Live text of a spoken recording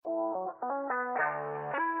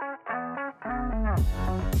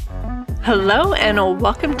Hello and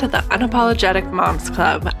welcome to the Unapologetic Moms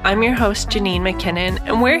Club. I'm your host, Janine McKinnon,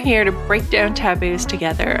 and we're here to break down taboos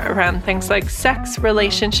together around things like sex,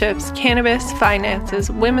 relationships, cannabis,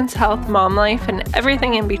 finances, women's health, mom life, and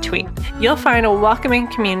everything in between. You'll find a welcoming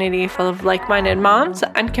community full of like-minded moms,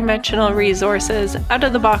 unconventional resources,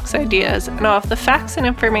 out-of-the-box ideas, and all of the facts and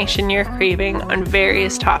information you're craving on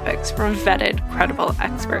various topics from vetted, credible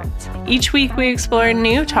experts. Each week we explore a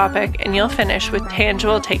new topic, and you'll finish with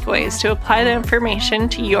tangible takeaways to apply the information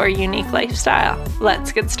to your unique lifestyle.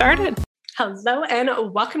 Let's get started. Hello and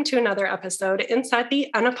welcome to another episode inside the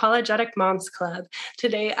Unapologetic Moms Club.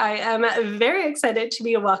 Today I am very excited to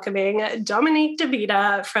be welcoming Dominique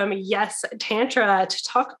D'Vita from Yes Tantra to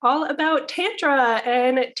talk all about Tantra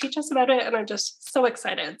and teach us about it. And I'm just so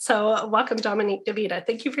excited. So welcome, Dominique D'Vita.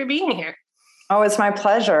 Thank you for being here. Oh, it's my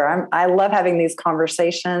pleasure. I love having these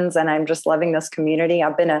conversations and I'm just loving this community.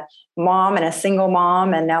 I've been a mom and a single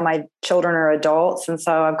mom, and now my children are adults. And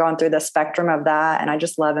so I've gone through the spectrum of that. And I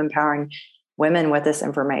just love empowering women with this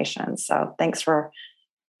information. So thanks for,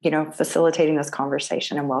 facilitating this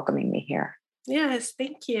conversation and welcoming me here. Yes,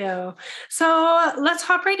 thank you. So let's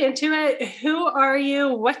hop right into it. Who are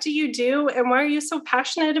you? What do you do? And why are you so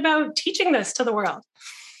passionate about teaching this to the world?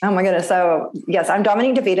 Oh my goodness. So yes, I'm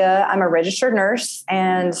Dominique D'Vita. I'm a registered nurse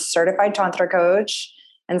and certified Tantra coach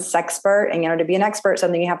and sexpert. And, to be an expert,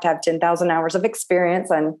 something you have to have 10,000 hours of experience.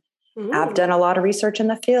 And I've done a lot of research in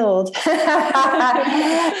the field.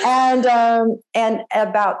 and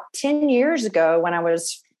about 10 years ago, when I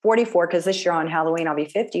was 44, because this year on Halloween, I'll be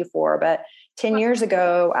 54, but 10 years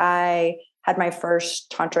ago, I had my first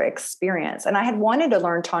Tantra experience. And I had wanted to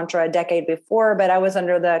learn Tantra a decade before, but I was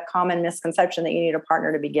under the common misconception that you need a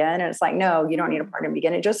partner to begin. And it's like, no, you don't need a partner to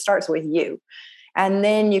begin. It just starts with you. And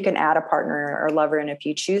then you can add a partner or lover in if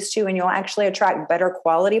you choose to, and you'll actually attract better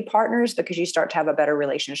quality partners because you start to have a better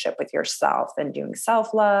relationship with yourself and doing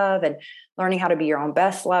self-love and learning how to be your own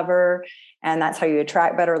best lover. And that's how you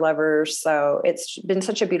attract better lovers. So it's been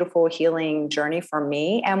such a beautiful healing journey for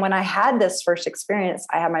me. And when I had this first experience,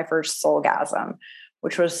 I had my first soulgasm,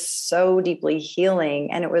 which was so deeply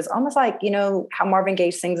healing. And it was almost like, how Marvin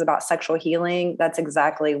Gaye sings about sexual healing. That's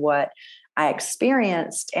exactly what I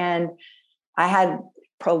experienced. And I had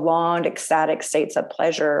prolonged ecstatic states of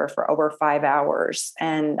pleasure for over 5 hours.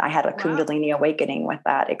 And I had a Kundalini awakening with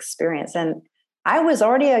that experience. And I was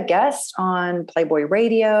already a guest on Playboy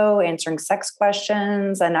Radio, answering sex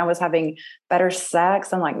questions, and I was having better sex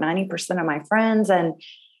than like 90% of my friends. And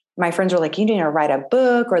my friends were like, you need to write a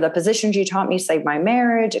book, or the positions you taught me saved my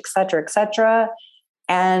marriage, et cetera, et cetera.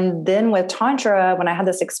 And then with Tantra, when I had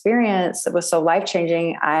this experience, it was so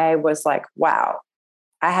life-changing. I was like, wow,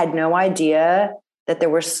 I had no idea that there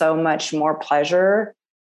was so much more pleasure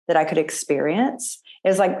that I could experience. It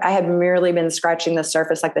was like I had merely been scratching the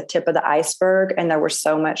surface, like the tip of the iceberg, and there was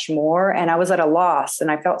so much more. And I was at a loss and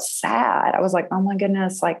I felt sad. I was like, oh my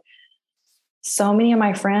goodness, like so many of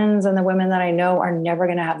my friends and the women that I know are never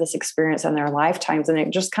going to have this experience in their lifetimes. And it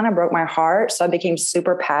just kind of broke my heart. So I became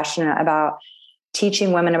super passionate about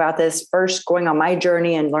teaching women about this, first going on my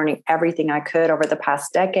journey and learning everything I could over the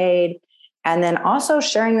past decade. And then also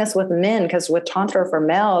sharing this with men, because with Tantra for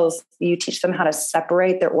males, you teach them how to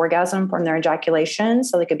separate their orgasm from their ejaculation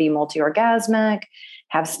so they could be multi-orgasmic,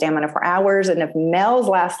 have stamina for hours. And if males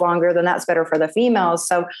last longer, then that's better for the females.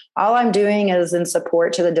 So all I'm doing is in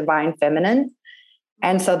support to the divine feminine.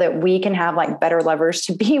 And so that we can have like better lovers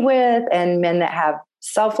to be with and men that have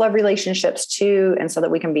self-love relationships too. And so that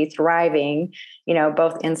we can be thriving,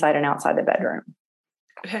 both inside and outside the bedroom.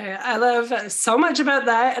 Okay, I love so much about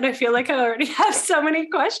that. And I feel like I already have so many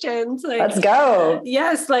questions. Let's go.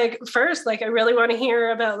 Yes. First, I really want to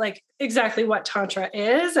hear about exactly what Tantra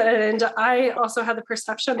is. And I also had the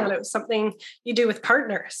perception that it was something you do with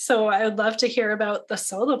partners. So I would love to hear about the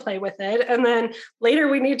solo play with it. And then later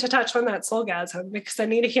we need to touch on that soulgasm because I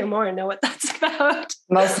need to hear more and know what that's about.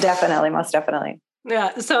 Most definitely. Most definitely.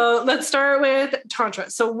 Yeah. So let's start with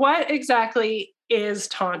Tantra. So what exactly is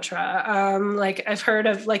Tantra? I've heard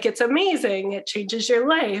of it's amazing. It changes your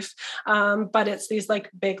life. But it's these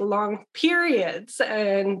big, long periods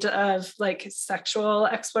and of sexual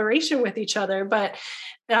exploration with each other. But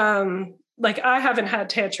I haven't had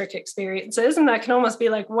tantric experiences, and that can almost be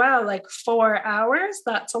wow, 4 hours,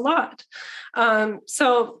 that's a lot.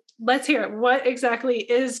 So let's hear it. What exactly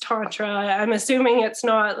is Tantra? I'm assuming it's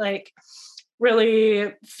not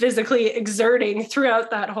really physically exerting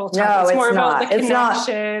throughout that whole time. No, it's more not. about the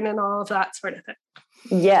connection and all of that sort of thing.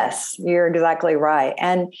 Yes, you're exactly right.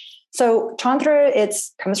 And so Tantra,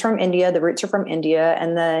 comes from India. The roots are from India.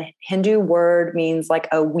 And the Hindu word means like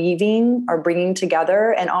a weaving or bringing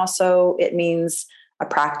together. And also it means a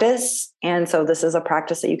practice. And so this is a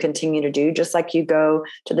practice that you continue to do, just like you go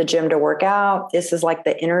to the gym to work out. This is like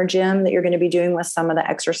the inner gym that you're going to be doing with some of the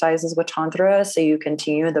exercises with Tantra. So you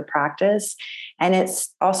continue the practice. And it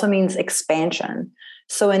also means expansion.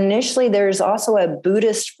 So initially, there's also a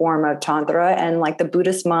Buddhist form of Tantra, and like the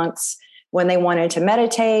Buddhist monks, when they wanted to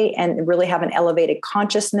meditate and really have an elevated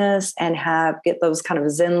consciousness and get those kind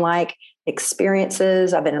of Zen-like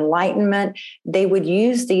experiences of an enlightenment, they would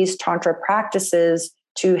use these Tantra practices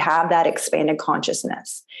to have that expanded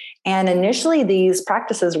consciousness. And initially, these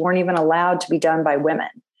practices weren't even allowed to be done by women.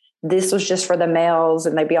 This was just for the males,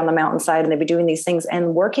 and they'd be on the mountainside and they'd be doing these things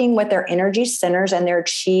and working with their energy centers and their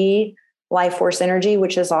chi life force energy,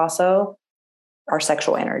 which is also our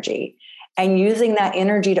sexual energy, and using that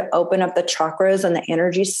energy to open up the chakras and the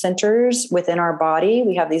energy centers within our body.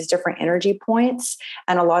 We have these different energy points.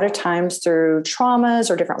 And a lot of times through traumas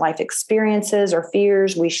or different life experiences or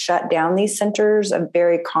fears, we shut down these centers. A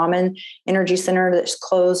very common energy center that's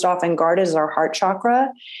closed off and guarded is our heart chakra.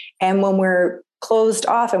 And when we're closed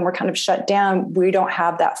off and we're kind of shut down, we don't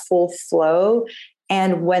have that full flow.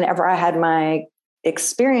 And whenever I had my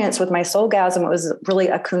experience with my soulgasm, it was really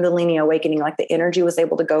a Kundalini awakening. Like the energy was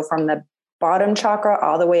able to go from the bottom chakra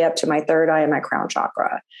all the way up to my third eye and my crown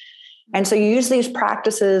chakra. And so you use these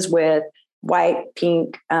practices with white,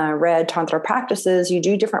 pink, red Tantra practices. You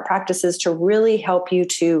do different practices to really help you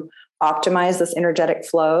to optimize this energetic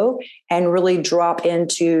flow and really drop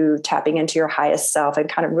into tapping into your highest self and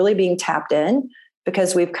kind of really being tapped in,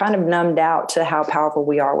 because we've kind of numbed out to how powerful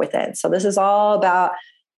we are within. So this is all about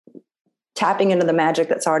tapping into the magic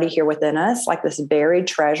that's already here within us, like this buried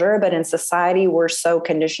treasure. But in society, we're so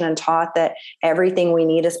conditioned and taught that everything we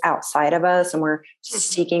need is outside of us, and we're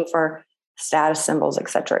seeking for status symbols, et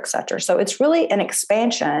cetera, et cetera. So it's really an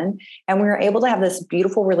expansion, and we're able to have this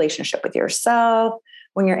beautiful relationship with yourself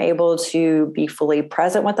when you're able to be fully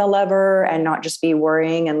present with a lover and not just be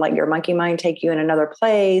worrying and let your monkey mind take you in another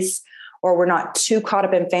place, or we're not too caught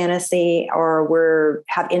up in fantasy, or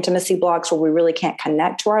have intimacy blocks where we really can't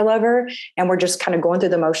connect to our lover. And we're just kind of going through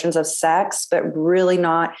the motions of sex, but really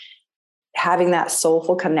not having that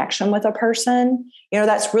soulful connection with a person.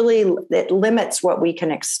 That's really, it limits what we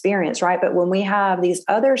can experience, right? But when we have these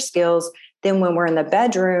other skills, then when we're in the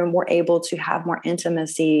bedroom, we're able to have more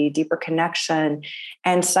intimacy, deeper connection,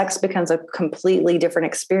 and sex becomes a completely different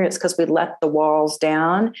experience because we let the walls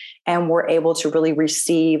down and we're able to really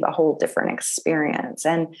receive a whole different experience.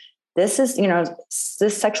 And this is,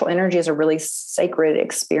 this sexual energy is a really sacred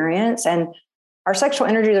experience. And our sexual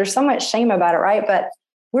energy, there's so much shame about it, right? But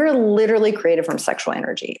we're literally created from sexual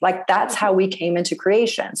energy. Like that's how we came into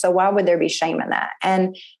creation. So why would there be shame in that?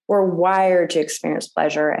 And we're wired to experience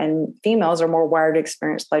pleasure, and females are more wired to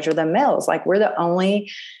experience pleasure than males. Like we're the only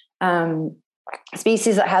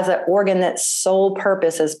species that has an organ that's sole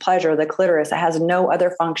purpose is pleasure, the clitoris. It has no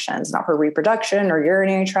other functions, not for reproduction or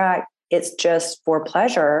urinary tract. It's just for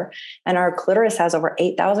pleasure. And our clitoris has over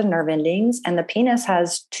 8,000 nerve endings, and the penis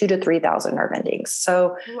has 2,000 to 3,000 nerve endings.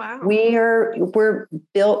 So wow. We're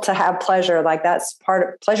built to have pleasure. Like that's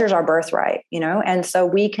part of pleasure's our birthright, And so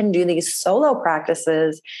we can do these solo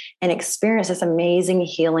practices and experience this amazing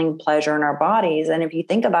healing pleasure in our bodies. And if you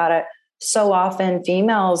think about it, so often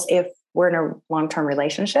females, if we're in a long-term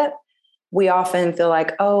relationship, we often feel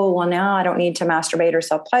like, oh, well, now I don't need to masturbate or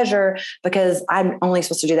self-pleasure because I'm only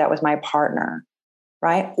supposed to do that with my partner,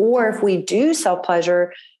 right? Or if we do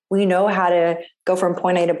self-pleasure, we know how to go from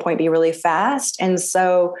point A to point B really fast. And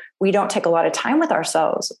so we don't take a lot of time with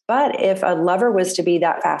ourselves. But if a lover was to be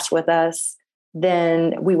that fast with us,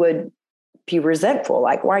 then we would be resentful.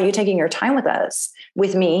 Like, why are you taking your time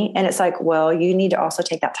with me? And it's like, well, you need to also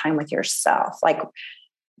take that time with yourself. Like,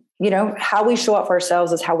 how we show up for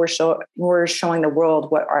ourselves is how we're showing the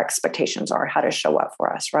world what our expectations are, how to show up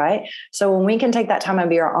for us, right? So when we can take that time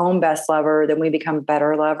and be our own best lover, then we become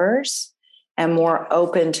better lovers and more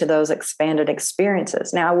open to those expanded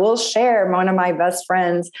experiences. Now, I will share one of my best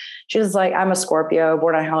friends. She was like, I'm a Scorpio,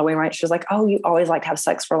 born on Halloween, right? She was like, oh, you always like to have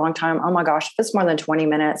sex for a long time. Oh my gosh, if it's more than 20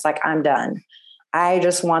 minutes, like I'm done. I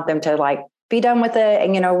just want them to like be done with it.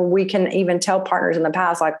 And, we can even tell partners in the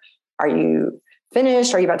past, like, are you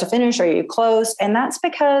finished? Are you about to finish? Are you close? And that's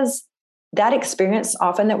because that experience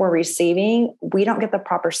often that we're receiving, we don't get the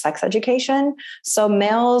proper sex education. So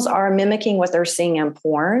males are mimicking what they're seeing in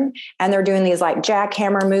porn, and they're doing these like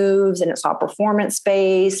jackhammer moves, and it's all performance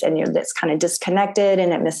based, and it's kind of disconnected,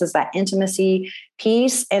 and it misses that intimacy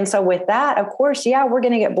piece. And so with that, of course, yeah, we're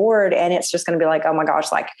going to get bored, and it's just going to be like, oh my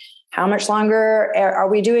gosh, like how much longer are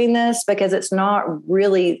we doing this? Because it's not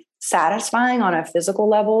really satisfying on a physical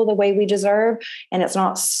level the way we deserve, and it's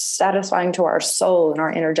not satisfying to our soul and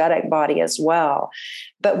our energetic body as well.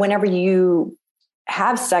 But whenever you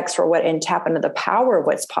have sex for what and tap into the power of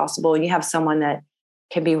what's possible, and you have someone that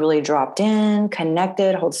can be really dropped in,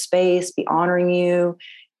 connected, hold space, be honoring you,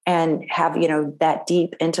 and have, that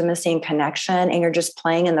deep intimacy and connection, and you're just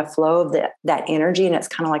playing in the flow of that energy, and it's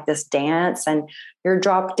kind of like this dance, and you're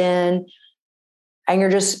dropped in, and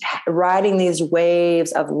you're just riding these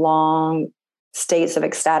waves of long states of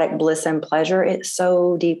ecstatic bliss and pleasure. It's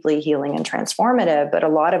so deeply healing and transformative. But a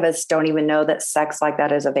lot of us don't even know that sex like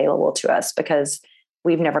that is available to us because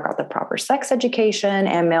we've never got the proper sex education.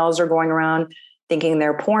 And males are going around thinking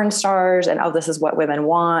they're porn stars and, oh, this is what women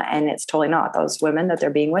want. And it's totally not. Those women that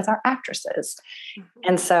they're being with are actresses. Mm-hmm.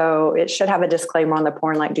 And so it should have a disclaimer on the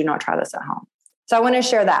porn, like, do not try this at home. So I want to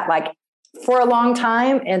share that. Like, for a long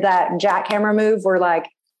time, in that jackhammer move, we're like,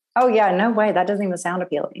 oh yeah, no way, that doesn't even sound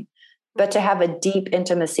appealing. But to have a deep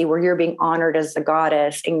intimacy where you're being honored as the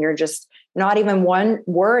goddess, and you're just not even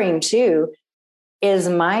worrying too, is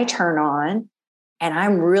my turn on, and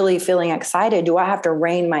I'm really feeling excited. Do I have to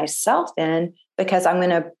rein myself in because I'm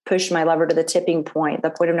going to push my lover to the tipping point, the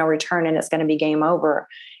point of no return, and it's going to be game over?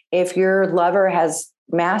 If your lover has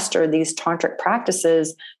mastered these tantric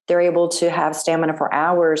practices, they're able to have stamina for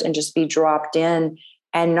hours and just be dropped in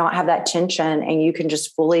and not have that tension. And you can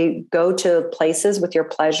just fully go to places with your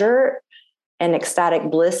pleasure and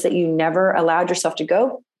ecstatic bliss that you never allowed yourself to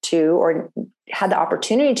go to or had the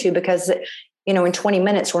opportunity to, because, in 20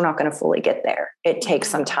 minutes, we're not going to fully get there. It takes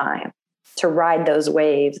some time to ride those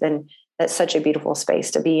waves. And that's such a beautiful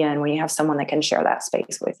space to be in when you have someone that can share that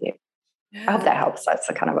space with you. Yeah. I hope that helps. That's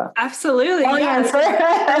a kind of a absolutely long answer.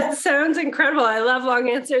 That sounds incredible. I love long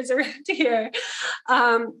answers around here.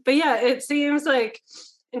 But yeah, it seems like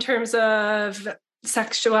in terms of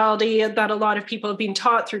sexuality that a lot of people have been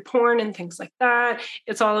taught through porn and things like that,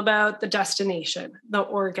 it's all about the destination, the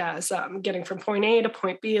orgasm, getting from point A to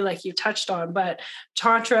point B, like you touched on. But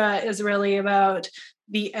Tantra is really about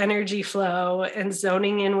the energy flow and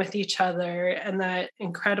zoning in with each other and that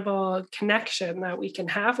incredible connection that we can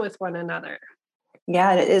have with one another.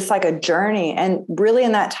 Yeah, it's like a journey. And really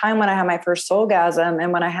in that time when I had my first soulgasm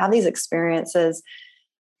and when I have these experiences,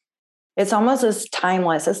 it's almost as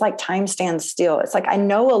timeless. It's like time stands still. It's like I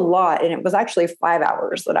know a lot. And it was actually 5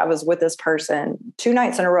 hours that I was with this person 2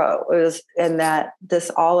 nights in a row. It was in that this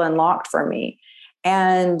all unlocked for me.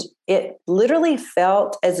 And it literally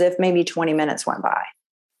felt as if maybe 20 minutes went by.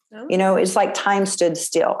 It's like time stood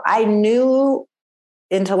still. I knew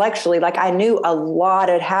intellectually, like I knew a lot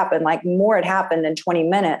had happened, like more had happened in 20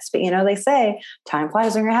 minutes. But, they say time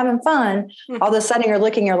flies when you're having fun. Mm-hmm. All of a sudden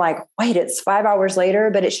you're like, wait, it's 5 hours later,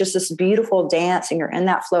 but it's just this beautiful dance and you're in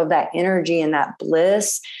that flow of that energy and that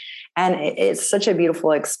bliss. And it's such a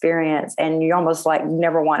beautiful experience. And you almost like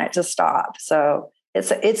never want it to stop. So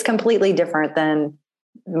it's completely different than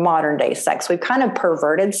modern day sex. We've kind of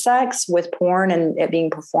perverted sex with porn and it being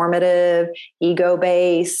performative, ego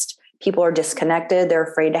based. People are disconnected. They're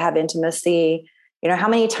afraid to have intimacy. How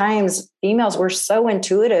many times females were so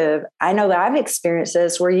intuitive. I know that I've experienced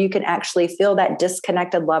this where you can actually feel that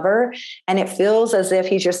disconnected lover and it feels as if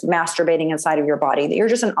he's just masturbating inside of your body, that you're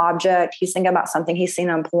just an object. He's thinking about something he's seen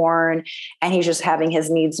on porn and he's just having his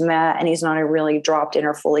needs met and he's not really dropped in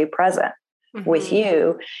or fully present. Mm-hmm. with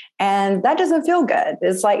you. And that doesn't feel good.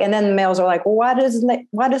 It's like, and then the males are like, well, why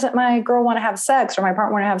doesn't my girl want to have sex or my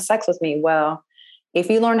partner want to have sex with me? Well, if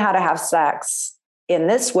you learn how to have sex in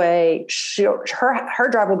this way, her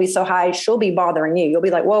drive will be so high, she'll be bothering you. You'll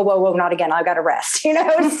be like, whoa, not again. I've got to rest, So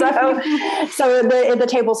the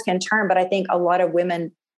tables can turn. But I think a lot of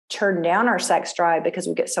women turn down our sex drive because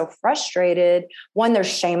we get so frustrated. One,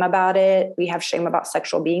 there's shame about it. We have shame about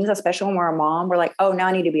sexual beings, especially when we're a mom. We're like, oh, now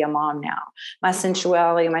I need to be a mom now. My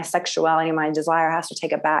sensuality, my sexuality, my desire has to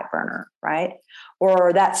take a back burner, right?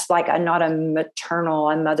 Or that's like not a maternal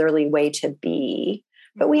and motherly way to be.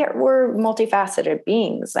 But we're multifaceted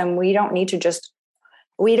beings, and we don't need to just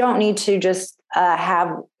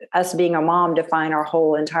have us being a mom define our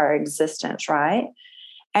whole entire existence, right?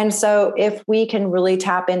 And so if we can really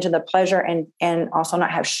tap into the pleasure and also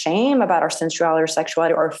not have shame about our sensuality or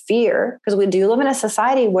sexuality or fear, because we do live in a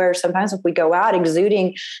society where sometimes if we go out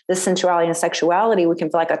exuding this sensuality and sexuality, we can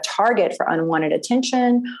feel like a target for unwanted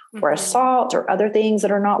attention or assault or other things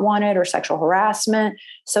that are not wanted or sexual harassment.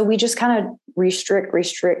 So we just kind of restrict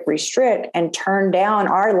and turn down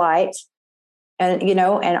our light and,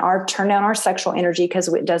 turn down our sexual energy because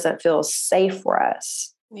it doesn't feel safe for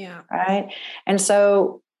us. Yeah. Right. And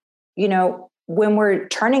so, when we're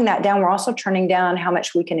turning that down, we're also turning down how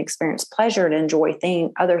much we can experience pleasure and enjoy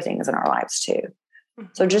other things in our lives too.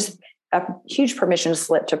 So just a huge permission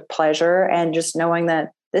slip to pleasure and just knowing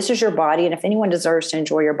that this is your body. And if anyone deserves to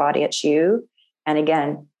enjoy your body, it's you. And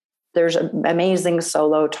again, there's amazing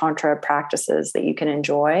solo Tantra practices that you can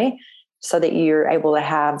enjoy so that you're able to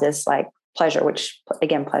have this like pleasure, which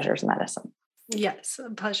again, pleasure is medicine. Yes,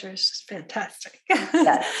 pleasure is just fantastic.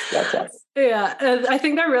 Yes. Yeah, and I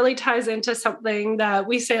think that really ties into something that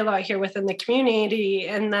we say a lot here within the community,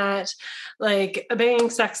 and that like a banging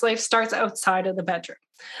sex life starts outside of the bedroom.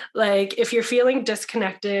 Like if you're feeling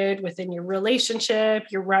disconnected within your relationship,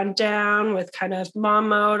 you're run down with kind of mom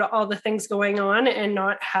mode, all the things going on, and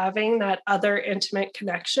not having that other intimate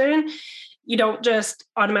connection, you don't just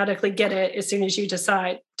automatically get it as soon as you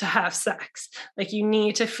decide to have sex. Like you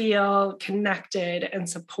need to feel connected and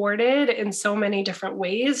supported in so many different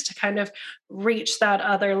ways to kind of reach that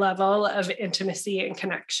other level of intimacy and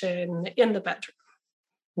connection in the bedroom.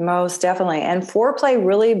 Most definitely. And foreplay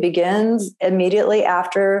really begins immediately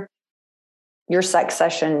after your sex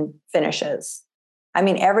session finishes. I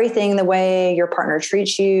mean, everything, the way your partner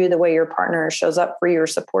treats you, the way your partner shows up for you or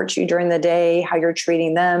supports you during the day, how you're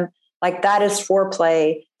treating them, like that is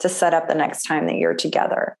foreplay to set up the next time that you're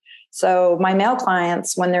together. So my male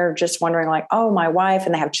clients, when they're just wondering like, oh, my wife,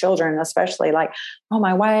 and they have children, especially like, oh,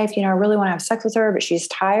 my wife, I really want to have sex with her, but she's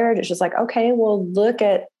tired. It's just like, okay, well, look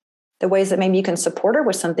at the ways that maybe you can support her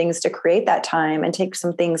with some things to create that time and take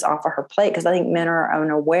some things off of her plate. Because I think men are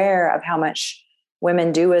unaware of how much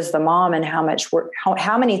women do as the mom and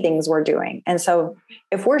how many things we're doing. And so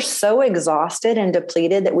if we're so exhausted and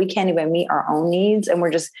depleted that we can't even meet our own needs and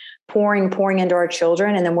we're just pouring into our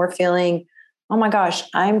children, and then we're feeling, oh my gosh,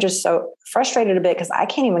 I'm just so frustrated a bit because I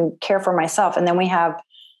can't even care for myself. And then we have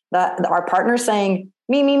our partner saying,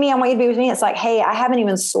 me, I want you to be with me. It's like, hey, I haven't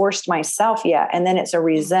even sourced myself yet. And then it's a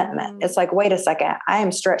resentment. It's like, wait a second, I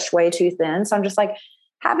am stretched way too thin. So I'm just like,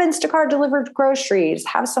 have Instacart delivered groceries,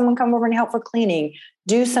 have someone come over and help for cleaning,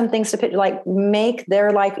 do some things to make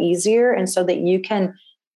their life easier. And so that you can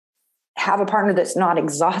have a partner that's not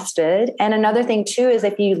exhausted. And another thing too, is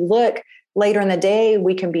if you look later in the day,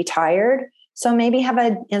 we can be tired. So maybe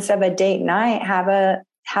instead of a date night, have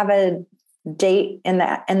a date in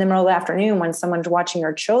the middle of the afternoon when someone's watching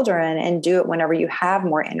your children, and do it whenever you have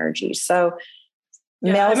more energy. So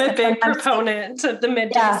yeah, I'm a big proponent of the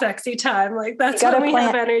midday sexy time. Like that's when we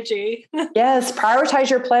have energy. Yes. Prioritize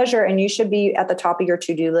your pleasure, and you should be at the top of your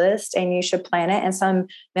to-do list, and you should plan it. And some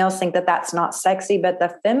males think that that's not sexy, but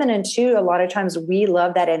the feminine too, a lot of times we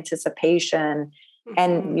love that anticipation,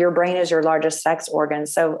 and your brain is your largest sex organ.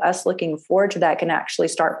 So us looking forward to that can actually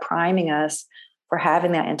start priming us for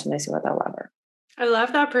having that intimacy with a lover. I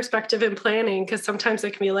love that perspective in planning, because sometimes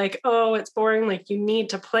it can be like, oh, it's boring. Like you need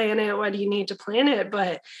to plan it. Why do you need to plan it?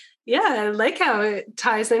 But yeah, I like how it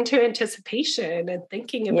ties into anticipation and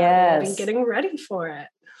thinking about it and getting ready for it.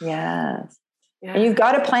 Yes. Yeah. And you've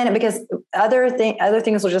got to plan it, because other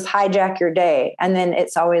things will just hijack your day. And then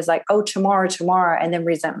it's always like, oh, tomorrow. And then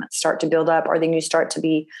resentments start to build up, or then you start to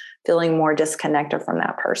be feeling more disconnected from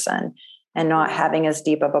that person and not having as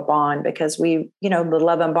deep of a bond, because the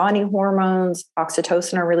love and bonding hormones,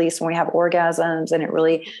 oxytocin are released when we have orgasms, and it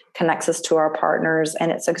really connects us to our partners. And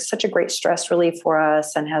it's such a great stress relief for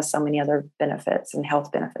us, and has so many other benefits and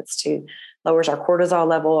health benefits too. Lowers our cortisol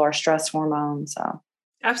level, our stress hormone. So.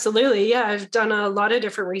 Absolutely. Yeah. I've done a lot of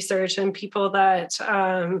different research, and people that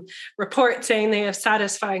report saying they have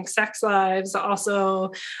satisfying sex lives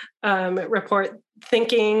also report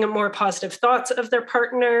thinking more positive thoughts of their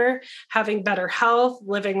partner, having better health,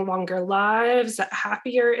 living longer lives,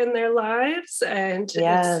 happier in their lives. And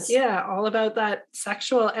it's all about that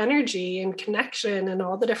sexual energy and connection and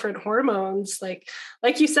all the different hormones. Like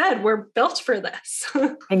you said, we're built for this.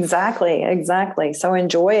 Exactly. So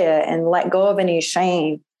enjoy it and let go of any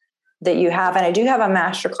shame that you have. And I do have a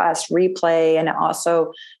masterclass replay, and it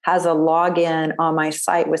also has a login on my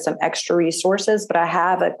site with some extra resources, but I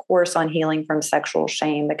have a course on healing from sexual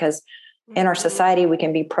shame, because in our society, we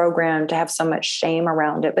can be programmed to have so much shame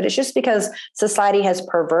around it, but it's just because society has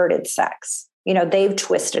perverted sex. They've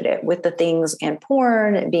twisted it with the things in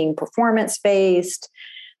porn being performance-based,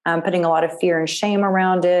 putting a lot of fear and shame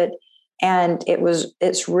around it. And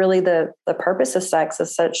it's really the purpose of sex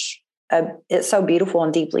is it's so beautiful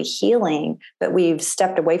and deeply healing, but we've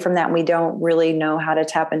stepped away from that. And we don't really know how to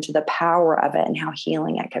tap into the power of it and how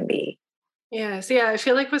healing it can be. Yes. Yeah. I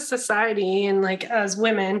feel like with society and like as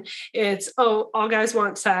women, it's, oh, all guys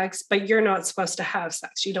want sex, but you're not supposed to have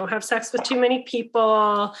sex. You don't have sex with too many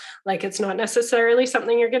people. Like it's not necessarily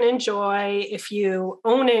something you're going to enjoy. If you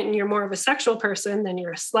own it and you're more of a sexual person, then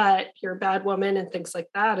you're a slut, you're a bad woman and things like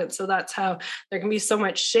that. And so that's how there can be so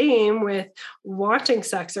much shame with wanting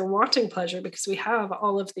sex or wanting pleasure because we have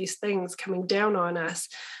all of these things coming down on us.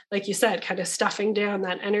 Like you said, kind of stuffing down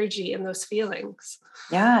that energy and those feelings.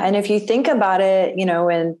 Yeah. And if you think about it, in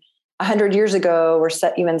 100 years ago or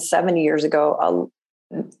even 70 years ago,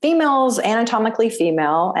 females anatomically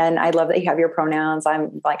female. And I love that you have your pronouns.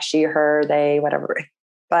 I'm like she, her, they, whatever.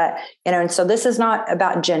 But, and so this is not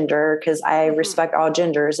about gender because I respect all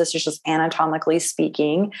genders. This is just anatomically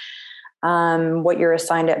speaking. What you're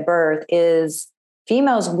assigned at birth is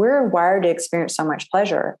females, we're wired to experience so much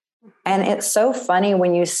pleasure. And it's so funny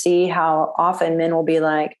when you see how often men will be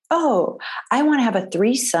like, oh, I want to have a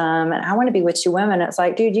threesome and I want to be with two women. It's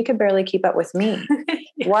like, dude, you could barely keep up with me.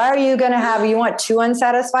 Yeah. Why are you going to you want two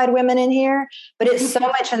unsatisfied women in here? But it's so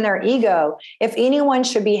much in their ego. If anyone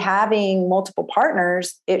should be having multiple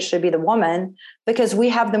partners, it should be the woman because we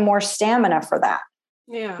have the more stamina for that.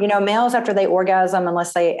 Yeah. Males after they orgasm,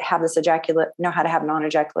 unless they have this know how to have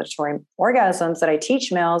non-ejaculatory orgasms that I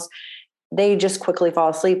teach males, they just quickly fall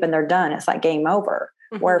asleep and they're done. It's like game over.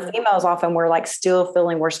 Mm-hmm. Where females often we're like still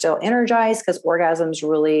feeling we're still energized because orgasms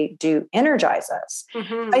really do energize us.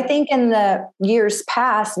 Mm-hmm. I think in the years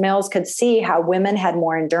past, males could see how women had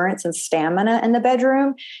more endurance and stamina in the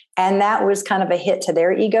bedroom. And that was kind of a hit to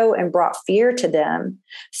their ego and brought fear to them.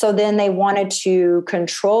 So then they wanted to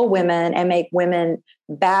control women and make women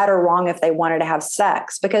bad or wrong if they wanted to have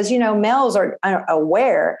sex. Because, males are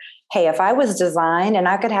aware, hey, if I was designed and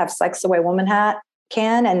I could have sex the way women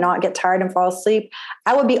can and not get tired and fall asleep,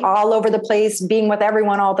 I would be all over the place being with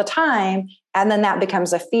everyone all the time. And then that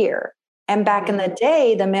becomes a fear. And back in the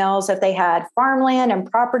day, the males, if they had farmland and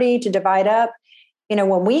property to divide up,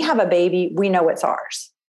 when we have a baby, we know it's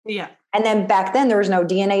ours. Yeah. And then back then there was no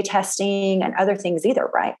DNA testing and other things either,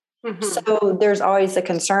 right? Mm-hmm. So there's always the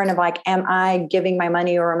concern of like, am I giving my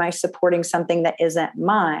money or am I supporting something that isn't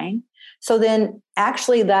mine? So then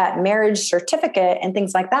actually that marriage certificate and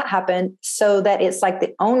things like that happen so that it's like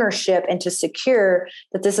the ownership and to secure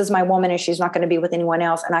that this is my woman and she's not going to be with anyone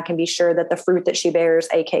else. And I can be sure that the fruit that she bears,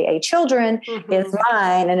 AKA children, is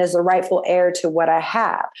mine and is the rightful heir to what I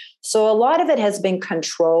have. So a lot of it has been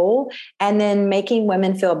control and then making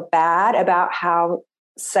women feel bad about how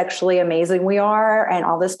sexually amazing we are and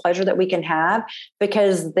all this pleasure that we can have,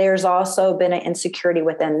 because there's also been an insecurity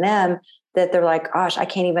within them that they're like, gosh, I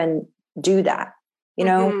can't even do that.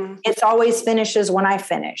 It's always finishes when I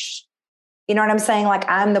finish. You know what I'm saying? Like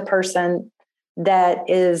I'm the person that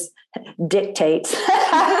dictates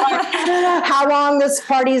how long this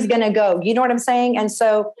party is going to go. You know what I'm saying? And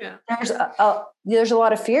so there's a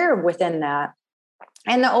lot of fear within that.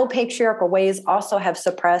 And the old patriarchal ways also have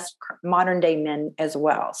suppressed modern day men as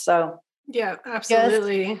well. So yeah,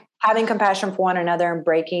 absolutely. Having compassion for one another and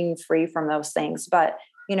breaking free from those things. But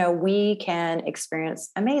we can experience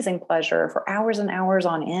amazing pleasure for hours and hours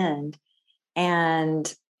on end.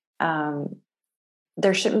 And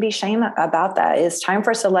there shouldn't be shame about that. It's time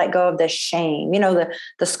for us to let go of the shame,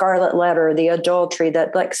 the scarlet letter, the adultery,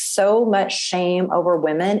 that like so much shame over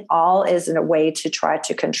women, all is in a way to try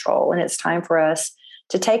to control. And it's time for us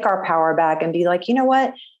to take our power back and be like, you know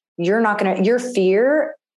what? Your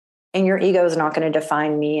fear and your ego is not going to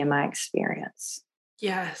define me and my experience.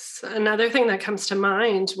 Yes. Another thing that comes to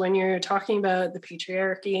mind when you're talking about the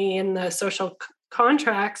patriarchy and the social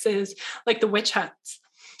contracts is like the witch hunts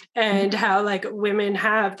and how like women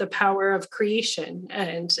have the power of creation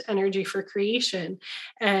and energy for creation.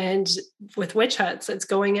 And with witch hunts, it's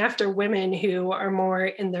going after women who are more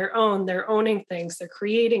in they're owning things, they're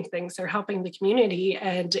creating things, they're helping the community.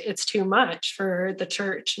 And it's too much for the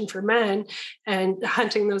church and for men and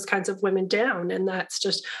hunting those kinds of women down. And that's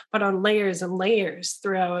just put on layers and layers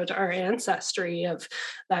throughout our ancestry of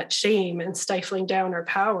that shame and stifling down our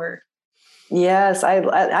power. Yes,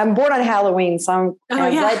 I'm born on Halloween, so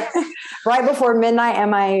I'm right before midnight,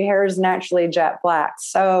 and my hair is naturally jet black.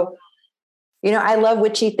 So I love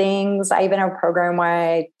witchy things. I even have a program where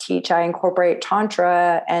I incorporate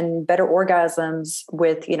Tantra and better orgasms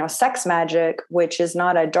with, sex magic, which is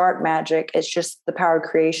not a dark magic. It's just the power of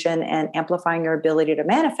creation and amplifying your ability to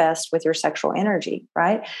manifest with your sexual energy.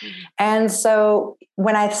 Right. Mm-hmm. And so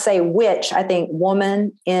when I say witch, I think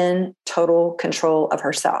woman in total control of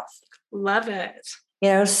herself. Love it.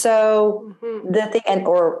 So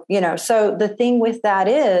mm-hmm. So the thing with that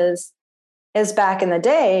is back in the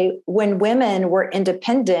day when women were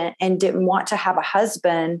independent and didn't want to have a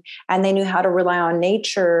husband, and they knew how to rely on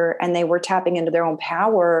nature, and they were tapping into their own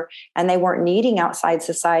power, and they weren't needing outside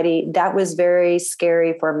society, that was very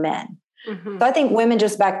scary for men. Mm-hmm. So I think women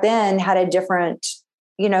just back then had a different,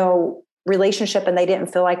 relationship, and they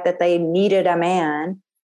didn't feel like that they needed a man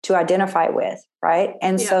to identify with. Right.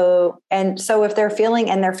 And so if they're feeling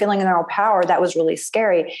in their own power, that was really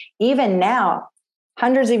scary. Even now,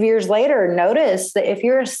 hundreds of years later, notice that if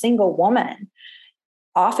you're a single woman,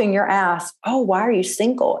 often you're asked, oh, why are you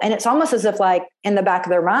single? And it's almost as if like in the back of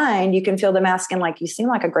their mind, you can feel them asking like, you seem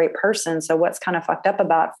like a great person. So what's kind of fucked up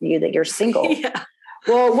about you that you're single? Yeah.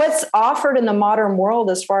 Well, what's offered in the modern world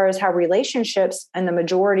as far as how relationships and the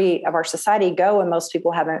majority of our society go, and most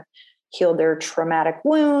people haven't healed their traumatic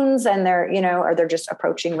wounds, and or they're just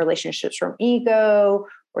approaching relationships from ego,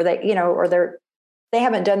 or they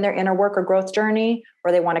haven't done their inner work or growth journey,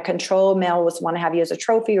 or they want to control. Males want to have you as a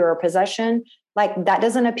trophy or a possession. Like that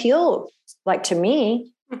doesn't appeal like to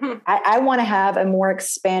me. Mm-hmm. I want to have a more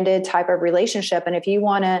expanded type of relationship. And if you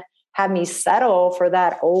want to have me settle for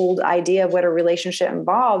that old idea of what a relationship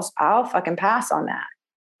involves, I'll fucking pass on that.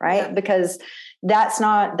 Right. Yeah. Because that's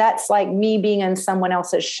like me being in someone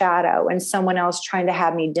else's shadow and someone else trying to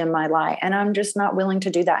have me dim my light. And I'm just not willing to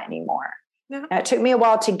do that anymore. No. Now, it took me a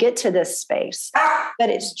while to get to this space, but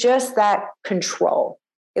it's just that control.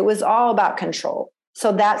 It was all about control.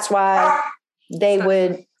 So that's why they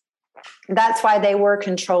were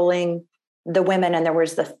controlling the women, and there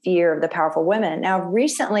was the fear of the powerful women. Now,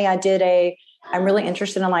 recently I'm really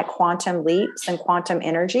interested in like quantum leaps and quantum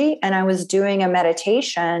energy. And I was doing a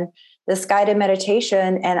meditation, this guided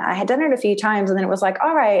meditation, and I had done it a few times. And then it was like,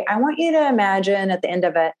 all right, I want you to imagine at the end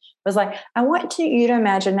of it was like, I want you to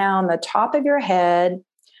imagine now on the top of your head,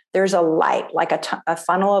 there's a light, like a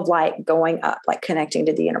funnel of light going up, like connecting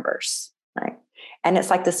to the universe. Right. And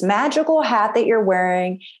it's like this magical hat that you're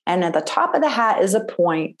wearing. And at the top of the hat is a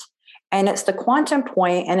point, and it's the quantum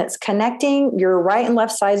point, and it's connecting your right and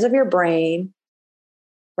left sides of your brain.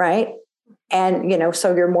 Right. And,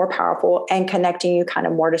 so you're more powerful, and connecting you kind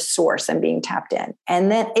of more to source and being tapped in.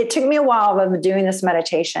 And then it took me a while of doing this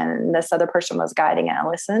meditation, and this other person was guiding it. I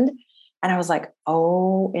listened, and I was like,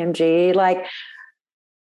 OMG, like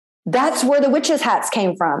that's where the witches' hats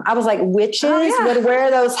came from. I was like, witches would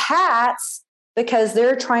wear those hats because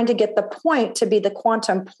they're trying to get the point to be the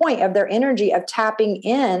quantum point of their energy of tapping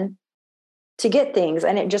in to get things.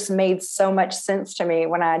 And it just made so much sense to me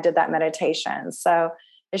when I did that meditation. So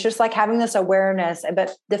it's just like having this awareness,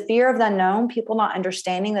 but the fear of the unknown, people not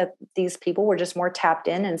understanding that these people were just more tapped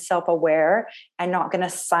in and self-aware and not going to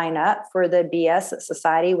sign up for the BS that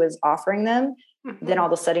society was offering them. Mm-hmm. Then all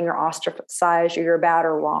of a sudden you're ostracized, or you're bad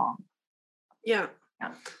or wrong. Yeah.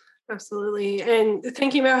 Absolutely. And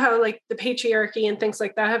thinking about how like the patriarchy and things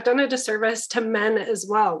like that have done a disservice to men as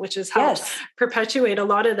well, which has helped perpetuate a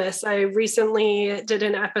lot of this. I recently did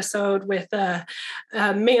an episode with a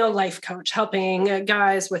male life coach helping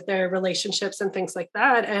guys with their relationships and things like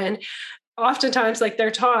that. And oftentimes like they're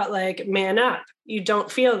taught like, man up, you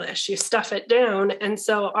don't feel this, you stuff it down. And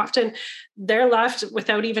so often they're left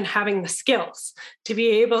without even having the skills to be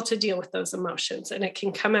able to deal with those emotions. And it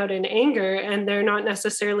can come out in anger, and they're not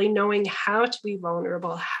necessarily knowing how to be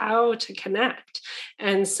vulnerable, how to connect.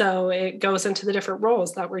 And so it goes into the different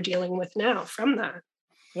roles that we're dealing with now from that.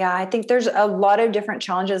 Yeah, I think there's a lot of different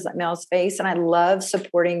challenges that males face, and I love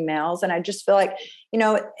supporting males. And I just feel like,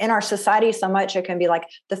 in our society so much, it can be like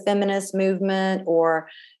the feminist movement or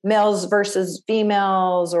males versus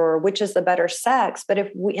females or which is the better sex. But if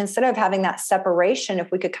we, instead of having that separation, if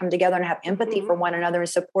we could come together and have empathy for one another and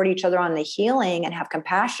support each other on the healing and have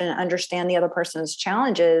compassion and understand the other person's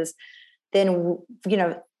challenges, then,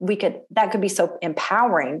 that could be so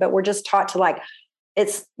empowering. But we're just taught to like,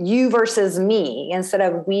 it's you versus me instead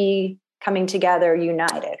of we coming together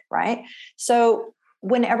united. Right. So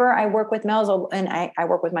whenever I work with males and I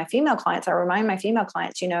work with my female clients, I remind my female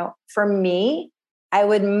clients, for me, I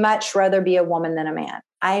would much rather be a woman than a man.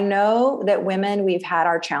 I know that women, we've had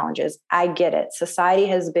our challenges. I get it. Society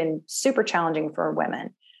has been super challenging for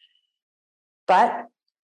women. But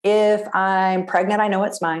if I'm pregnant, I know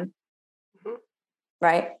it's mine. Mm-hmm.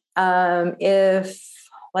 Right. If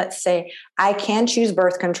let's say I can choose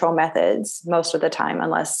birth control methods most of the time,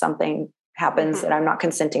 unless something happens that I'm not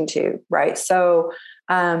consenting to. Right. So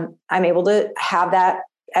I'm able to have that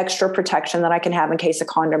extra protection that I can have in case a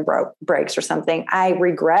condom breaks or something. I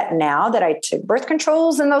regret now that I took birth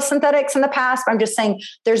controls and those synthetics in the past. I'm just saying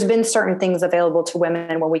there's been certain things available to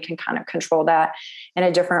women where we can kind of control that in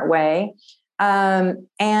a different way.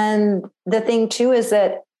 And the thing too is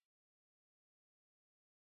that,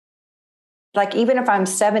 like, even if I'm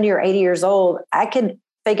 70 or 80 years old, I could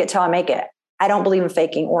fake it till I make it. I don't believe in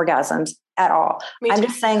faking orgasms at all. I'm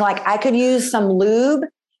just saying, like, I could use some lube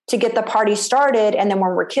to get the party started. And then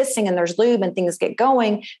when we're kissing and there's lube and things get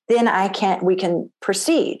going, then we can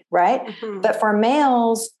proceed. Right. But for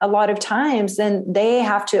males, a lot of times, then they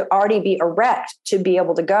have to already be erect to be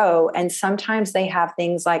able to go. And sometimes they have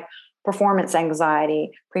things like performance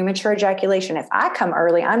anxiety, premature ejaculation. If I come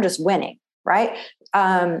early, I'm just winning. Right.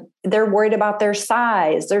 They're worried about their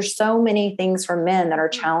size. There's so many things for men that are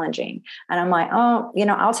challenging. And I'm like, oh,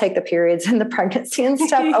 I'll take the periods and the pregnancy and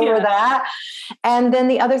stuff over that. And then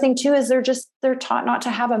the other thing too, is they're taught not to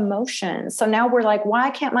have emotions. So now we're like, why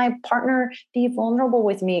can't my partner be vulnerable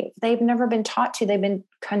with me? They've never been taught to. They've been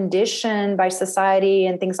conditioned by society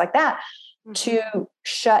and things like that to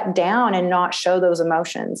shut down and not show those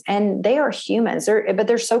emotions. And they are humans, but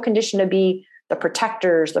they're so conditioned to be the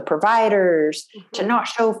protectors, the providers, to not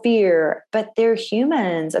show fear, but they're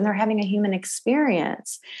humans and they're having a human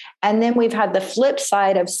experience. And then we've had the flip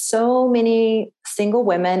side of so many single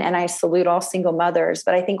women, and I salute all single mothers.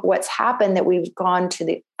 But I think what's happened, that we've gone to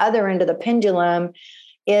the other end of the pendulum,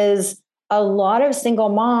 is a lot of single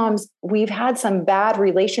moms, we've had some bad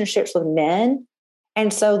relationships with men.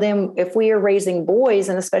 And so then if we are raising boys,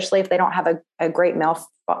 and especially if they don't have a great male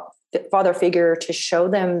father figure to show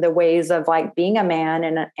them the ways of like being a man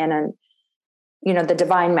and the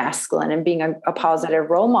divine masculine and being a positive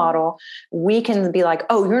role model, we can be like,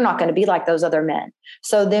 oh, you're not going to be like those other men.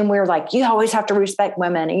 So then we're like, you always have to respect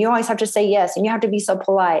women and you always have to say yes. And you have to be so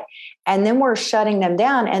polite. And then we're shutting them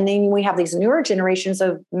down. And then we have these newer generations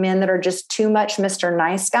of men that are just too much Mr.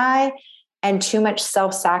 Nice Guy and too much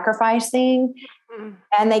self-sacrificing.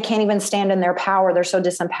 And they can't even stand in their power. They're so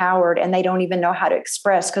disempowered and they don't even know how to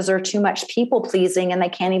express because they're too much people pleasing and they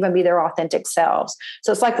can't even be their authentic selves.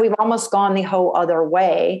 So it's like we've almost gone the whole other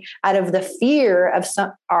way out of the fear of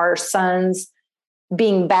our sons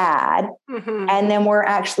being bad. And then we're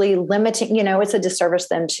actually limiting, it's a disservice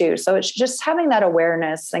to them too. So it's just having that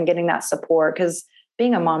awareness and getting that support, because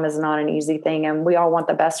being a mom is not an easy thing. And we all want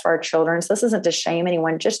the best for our children. So this isn't to shame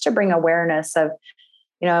anyone, just to bring awareness of,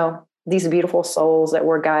 these beautiful souls that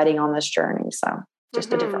we're guiding on this journey. So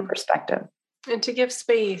just a different perspective. And to give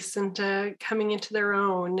space and to coming into their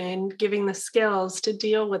own and giving the skills to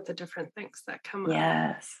deal with the different things that come up.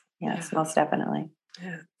 Yes, most definitely.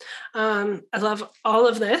 Yeah. I love all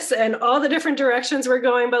of this and all the different directions we're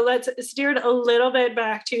going, but let's steer it a little bit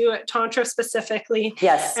back to Tantra specifically.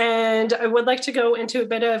 Yes. And I would like to go into a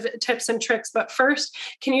bit of tips and tricks, but first,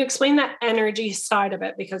 can you explain that energy side of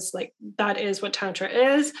it? Because that is what Tantra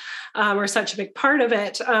is, or such a big part of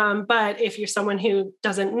it. But if you're someone who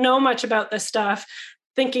doesn't know much about this stuff,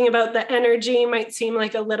 thinking about the energy might seem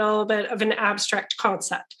like a little bit of an abstract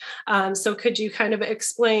concept. So could you kind of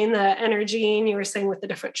explain the energy, and you were saying with the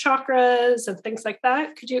different chakras and things like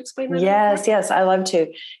that? Could you explain that? Yes, I love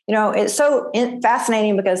to. It's so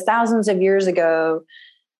fascinating because thousands of years ago,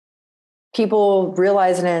 people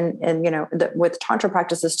realized, with Tantra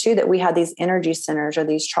practices too, that we had these energy centers or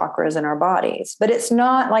these chakras in our bodies, but it's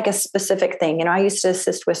not like a specific thing. I used to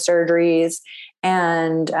assist with surgeries,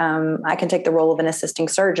 and I can take the role of an assisting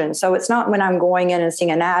surgeon. So it's not when I'm going in and seeing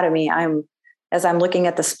anatomy, as I'm looking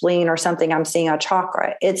at the spleen or something, I'm seeing a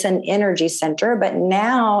chakra. It's an energy center. But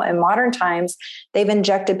now in modern times, they've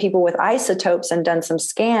injected people with isotopes and done some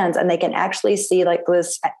scans, and they can actually see like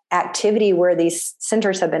this activity where these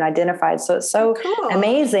centers have been identified. So it's so cool.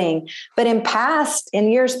 Amazing. But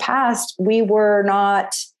in years past, we were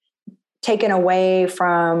not taken away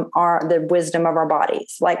from the wisdom of our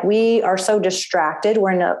bodies. Like, we are so distracted.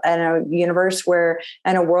 We're in a universe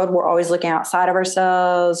in a world, we're always looking outside of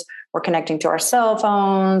ourselves. We're connecting to our cell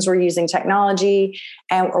phones. We're using technology,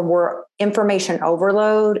 and we're information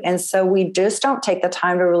overload. And so we just don't take the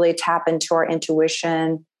time to really tap into our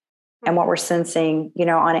intuition and what we're sensing,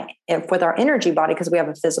 with our energy body, because we have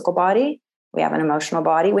a physical body. We have an emotional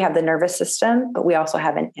body, we have the nervous system, but we also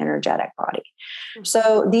have an energetic body.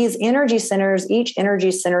 So these energy centers, each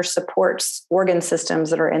energy center supports organ systems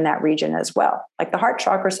that are in that region as well. Like the heart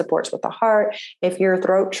chakra supports with the heart. If your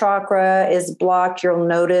throat chakra is blocked, you'll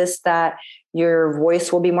notice that your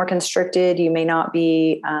voice will be more constricted. You may not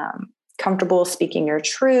be comfortable speaking your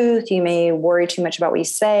truth. You may worry too much about what you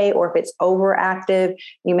say, or if it's overactive,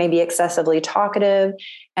 you may be excessively talkative.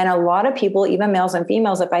 And a lot of people, even males and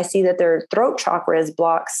females, if I see that their throat chakra is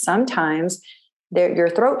blocked, sometimes your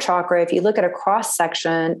throat chakra, if you look at a cross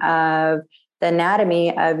section of the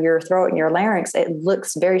anatomy of your throat and your larynx, it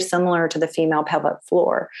looks very similar to the female pelvic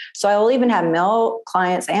floor. So I will even have male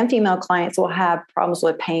clients and female clients will have problems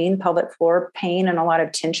with pain, pelvic floor pain, and a lot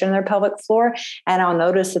of tension in their pelvic floor. And I'll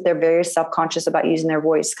notice that they're very self-conscious about using their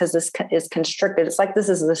voice because this is constricted. It's like this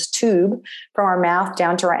is this tube from our mouth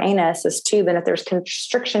down to our anus, this tube. And if there's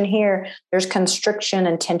constriction here, there's constriction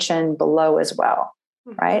and tension below as well.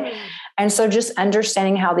 Right. And so just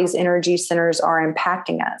understanding how these energy centers are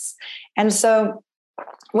impacting us. And so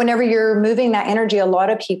whenever you're moving that energy, a lot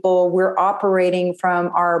of people, we're operating from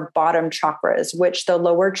our bottom chakras, which the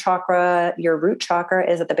lower chakra, your root chakra,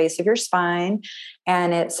 is at the base of your spine.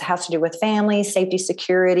 And it has to do with family, safety,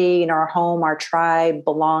 security, our home, our tribe,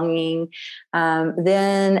 belonging.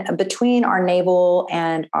 Then between our navel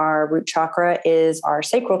and our root chakra is our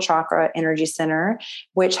sacral chakra energy center,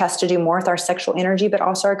 which has to do more with our sexual energy, but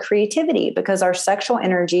also our creativity, because our sexual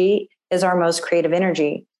energy is our most creative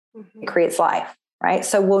energy. It creates life. Right.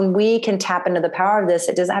 So when we can tap into the power of this,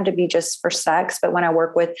 it doesn't have to be just for sex, but when I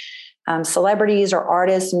work with celebrities or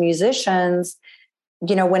artists, musicians,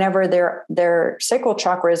 whenever their sacral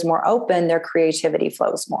chakra is more open, their creativity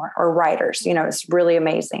flows more, or writers, it's really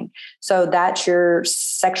amazing. So that's your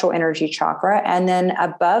sexual energy chakra. And then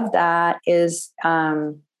above that is,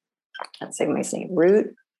 let me see,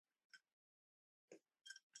 root.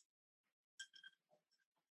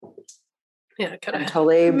 Yeah, I'm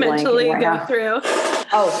totally mentally blanking right go through.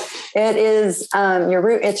 Oh, it is your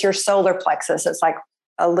root. It's your solar plexus. It's like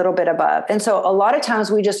a little bit above. And so a lot of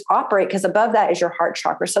times we just operate because above that is your heart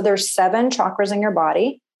chakra. So there's 7 chakras in your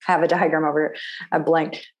body. I have a diagram over here. I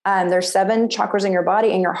blanked. There's 7 chakras in your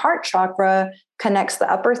body, and your heart chakra connects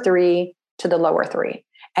the upper 3 to the lower 3.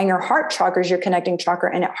 And your heart chakra is your connecting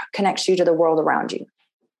chakra, and it connects you to the world around you.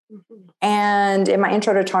 And in my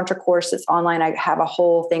intro to Tantra course, it's online. I have a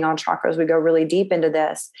whole thing on chakras. We go really deep into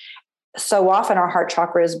this. So often our heart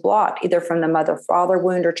chakra is blocked, either from the mother-father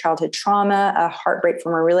wound or childhood trauma, a heartbreak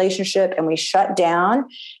from a relationship, and we shut down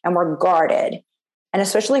and we're guarded. And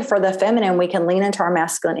especially for the feminine, we can lean into our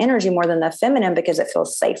masculine energy more than the feminine because it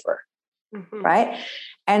feels safer, right?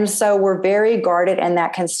 And so we're very guarded, and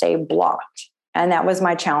that can stay blocked. And that was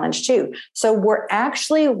my challenge too. So we're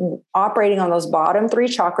actually operating on those bottom 3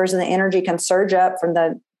 chakras, and the energy can surge up from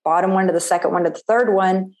the bottom one to the second one to the third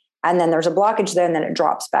one. And then there's a blockage there, and then it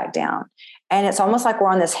drops back down. And it's almost like we're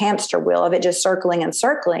on this hamster wheel of it just circling and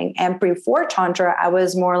circling. And before Tantra, I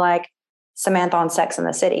was more like Samantha on Sex and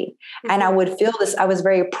the City. And I would feel this, I was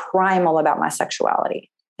very primal about my sexuality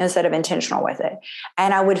instead of intentional with it.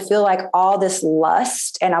 And I would feel like all this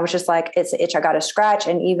lust, and I was just like, it's an itch I got to scratch.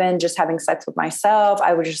 And even just having sex with myself,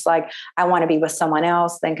 I was just like, I want to be with someone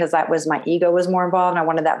else then, because that was my ego was more involved, and I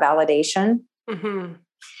wanted that validation.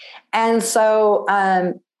 And so,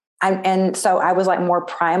 so I was like more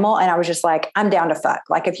primal, and I was just like, I'm down to fuck.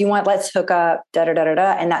 Like, if you want, let's hook up, da, da, da, da,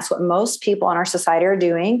 da. And that's what most people in our society are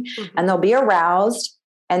doing. And they'll be aroused,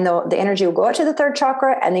 and the energy will go up to the 3rd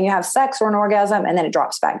chakra, and then you have sex or an orgasm, and then it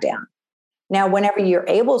drops back down. Now, whenever you're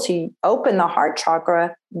able to open the heart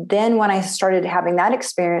chakra, then when I started having that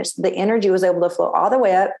experience, the energy was able to flow all the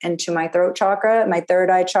way up into my throat chakra, my 3rd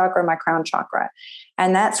eye chakra, my crown chakra.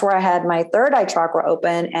 And that's where I had my 3rd eye chakra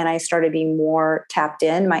open, and I started being more tapped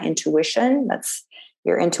in, my intuition. That's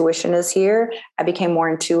your intuition is here. I became more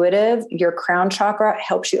intuitive. Your crown chakra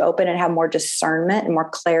helps you open and have more discernment and more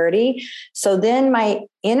clarity. So then my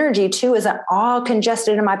energy too isn't all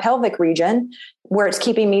congested in my pelvic region where it's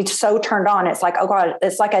keeping me so turned on. It's like, oh God,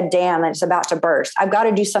 it's like a dam that's about to burst. I've got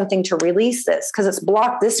to do something to release this because it's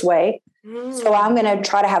blocked this way. So I'm going to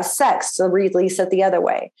try to have sex to release it the other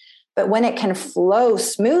way. But when it can flow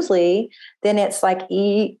smoothly, then it's like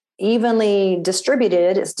evenly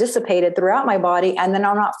distributed, it's dissipated throughout my body. And then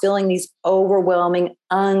I'm not feeling these overwhelming,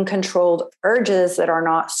 uncontrolled urges that are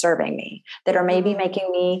not serving me, that are maybe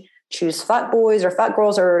making me choose fuck boys or fuck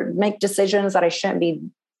girls, or make decisions that I shouldn't be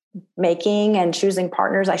making, and choosing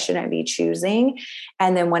partners I shouldn't be choosing.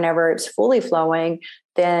 And then whenever it's fully flowing,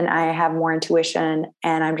 then I have more intuition,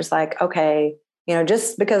 and I'm just like, okay,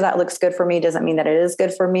 just because that looks good for me doesn't mean that it is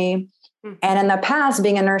good for me. And in the past,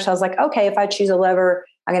 being a nurse, I was like, okay, if I choose a lover,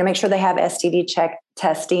 I'm going to make sure they have STD check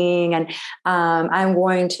testing, and we're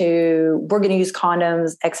going to use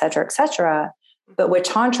condoms, et cetera, et cetera. But with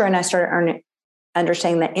Tantra, and I started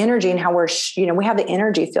understanding the energy and how we have the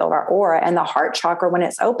energy field, our aura, and the heart chakra, when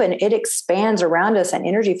it's open, it expands around us, an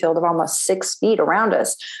energy field of almost 6 feet around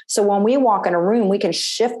us. So when we walk in a room, we can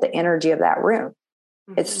shift the energy of that room.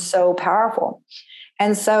 Mm-hmm. It's so powerful.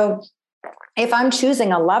 And so if I'm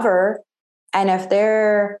choosing a lover, and if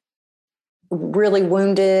they're really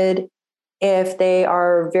wounded, if they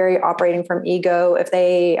are very operating from ego, if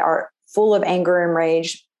they are full of anger and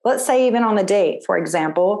rage, let's say even on a date, for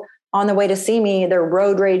example, on the way to see me, they're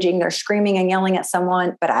road raging, they're screaming and yelling at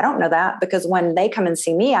someone, but I don't know that, because when they come and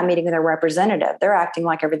see me, I'm meeting with their representative. They're acting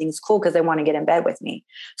like everything's cool because they want to get in bed with me.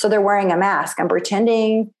 So they're wearing a mask and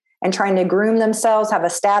pretending and trying to groom themselves, have a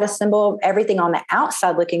status symbol, everything on the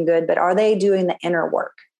outside looking good, but are they doing the inner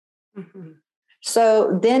work? Mm-hmm.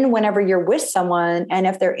 So then whenever you're with someone, and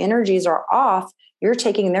if their energies are off, you're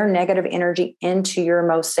taking their negative energy into your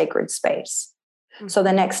most sacred space. So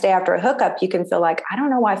the next day after a hookup, you can feel like, I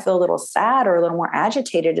don't know why I feel a little sad or a little more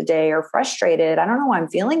agitated today or frustrated. I don't know why I'm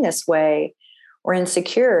feeling this way or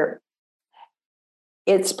insecure.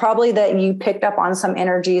 It's probably that you picked up on some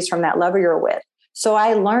energies from that lover you're with. So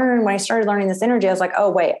I learned, when I started learning this energy, I was like,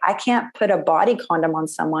 oh, wait, I can't put a body condom on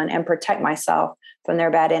someone and protect myself from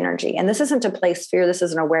their bad energy. And this isn't to place fear. This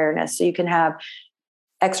is an awareness. So you can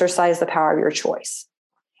exercise the power of your choice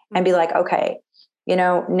and be like, okay,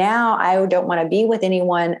 now I don't want to be with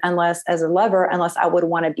anyone as a lover, unless I would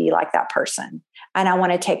want to be like that person. And I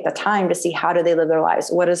want to take the time to see, how do they live their lives?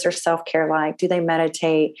 What is their self-care like? Do they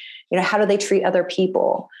meditate? How do they treat other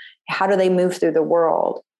people? How do they move through the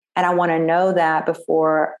world? And I want to know that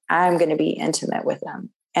before I'm going to be intimate with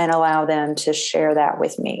them and allow them to share that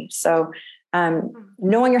with me. So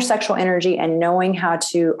knowing your sexual energy and knowing how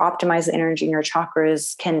to optimize the energy in your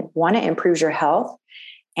chakras it improves your health.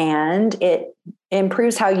 And it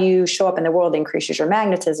improves how you show up in the world, increases your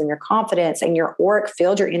magnetism, your confidence, and your auric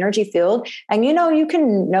field, your energy field. And you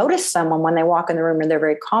can notice someone when they walk in the room and they're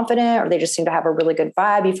very confident, or they just seem to have a really good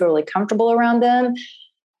vibe. You feel really comfortable around them.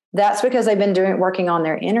 That's because they've been working on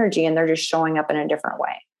their energy, and they're just showing up in a different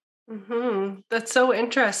way. Mm-hmm. That's so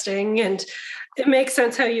interesting. And it makes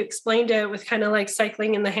sense how you explained it, with kind of like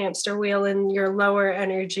cycling in the hamster wheel in your lower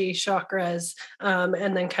energy chakras,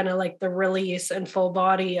 and then kind of like the release and full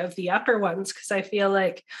body of the upper ones. Because I feel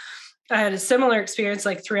like I had a similar experience,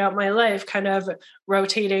 like throughout my life, kind of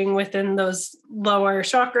rotating within those lower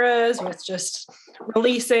chakras with just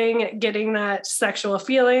releasing, getting that sexual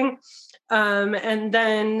feeling. And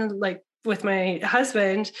then like with my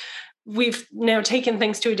husband, we've now taken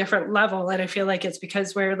things to a different level. And I feel like it's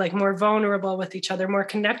because we're like more vulnerable with each other, more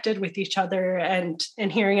connected with each other, and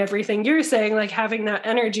hearing everything you're saying, like having that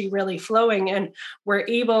energy really flowing, and we're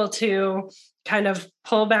able to kind of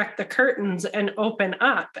pull back the curtains and open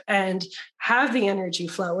up and have the energy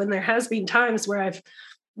flow. And there has been times where I've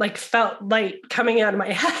like felt light coming out of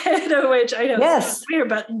my head, which I know is weird,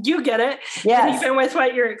 but you get it. Yes. And even with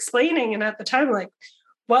what you're explaining, and at the time, like,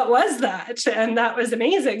 what was that? And that was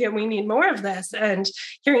amazing. And we need more of this. And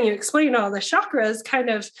hearing you explain all the chakras kind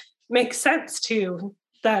of makes sense to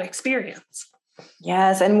that experience.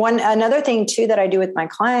 Yes. And another thing too that I do with my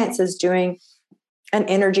clients is doing an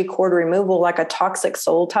energy cord removal, like a toxic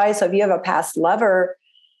soul tie. So if you have a past lover,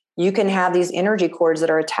 you can have these energy cords that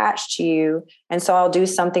are attached to you. And so I'll do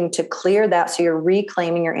something to clear that. So you're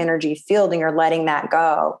reclaiming your energy field and you're letting that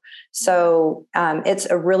go. So it's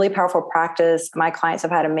a really powerful practice. My clients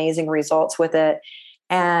have had amazing results with it.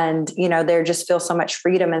 And, they just feel so much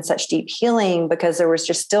freedom and such deep healing, because there was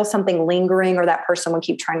just still something lingering, or that person would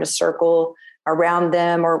keep trying to circle around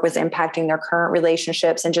them, or it was impacting their current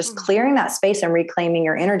relationships, and just clearing that space and reclaiming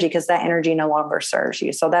your energy, because that energy no longer serves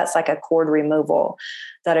you. So that's like a cord removal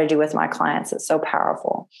that I do with my clients. It's so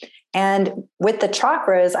powerful. And with the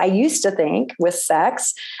chakras, I used to think with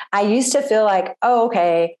sex, I used to feel like, oh,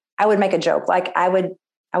 okay, I would make a joke. Like I would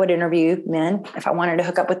interview men if I wanted to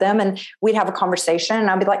hook up with them, and we'd have a conversation,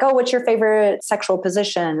 and I'd be like, oh, what's your favorite sexual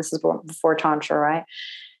position? This is before Tantra, right?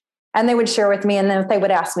 And they would share with me. And then if they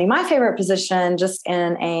would ask me my favorite position, just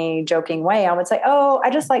in a joking way, I would say, oh, I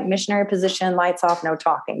just like missionary position, lights off, no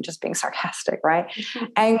talking, just being sarcastic. Right.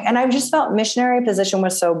 And I just felt missionary position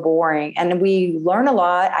was so boring. And we learn a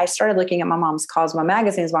lot. I started looking at my mom's Cosmo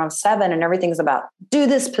magazines when I was 7, and everything's about do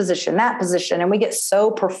this position, that position. And we get so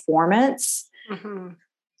performance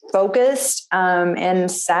focused in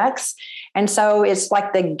sex. And so it's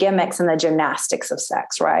like the gimmicks and the gymnastics of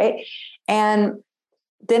sex. Right. And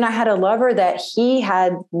then I had a lover that he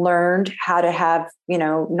had learned how to have,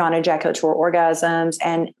 non-ejaculatory orgasms.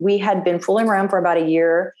 And we had been fooling around for about a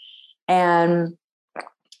year. And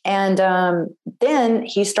then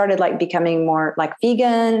he started like becoming more like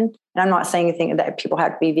vegan. And I'm not saying anything that people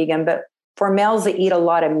have to be vegan, but for males that eat a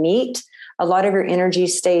lot of meat, a lot of your energy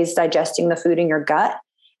stays digesting the food in your gut.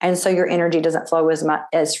 And so your energy doesn't flow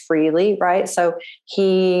as freely, right? So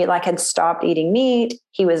he had stopped eating meat.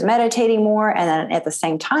 He was meditating more. And then at the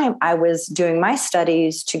same time, I was doing my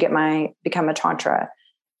studies to become a Tantra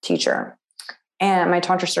teacher and my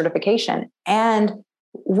Tantra certification. And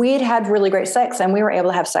we'd had really great sex, and we were able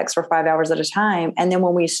to have sex for 5 hours at a time. And then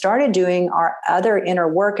when we started doing our other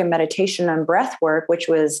inner work and meditation and breath work, which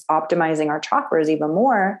was optimizing our chakras even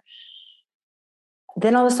more,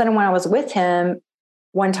 then all of a sudden when I was with him,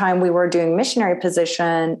 one time we were doing missionary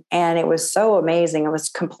position, and it was so amazing. It was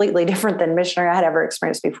completely different than missionary I had ever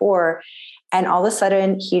experienced before. And all of a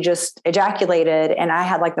sudden he just ejaculated, and I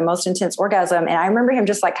had the most intense orgasm. And I remember him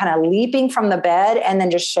just kind of leaping from the bed and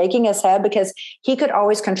then just shaking his head, because he could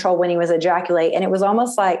always control when he was ejaculate. And it was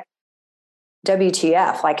almost like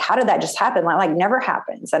WTF, how did that just happen? Never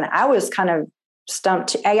happens. And I was kind of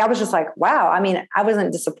stumped. I was just wow. I mean, I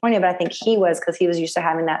wasn't disappointed, but I think he was, because he was used to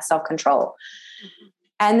having that self-control. Mm-hmm.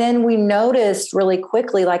 And then we noticed really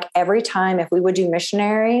quickly, every time if we would do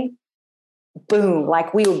missionary, boom,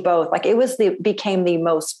 we would both, became the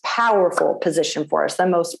most powerful position for us, the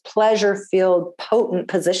most pleasure-filled, potent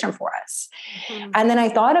position for us. Mm-hmm. And then I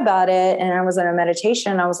thought about it, and I was in a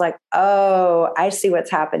meditation. I was oh, I see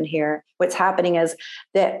what's happened here. What's happening is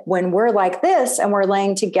that when we're like this and we're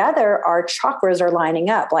laying together, our chakras are lining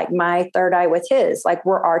up, my third eye with his,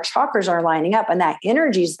 where our chakras are lining up, and that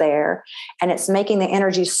energy's there, and it's making the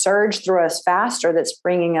energy surge through us faster. That's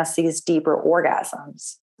bringing us these deeper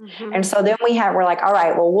orgasms. Mm-hmm. And so then we're all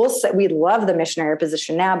right, well, we love the missionary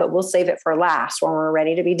position now, but we'll save it for last when we're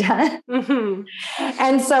ready to be done. Mm-hmm.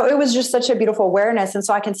 And so it was just such a beautiful awareness. And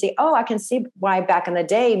so I can see why back in the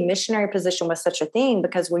day, missionary position was such a thing,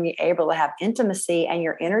 because when you're able to have intimacy and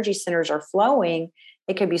your energy centers are flowing,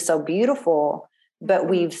 it could be so beautiful. But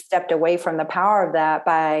we've stepped away from the power of that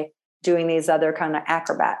by doing these other kind of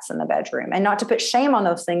acrobats in the bedroom. And not to put shame on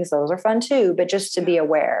those things. Those are fun too, but just to be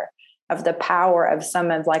aware of the power of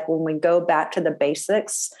some of when we go back to the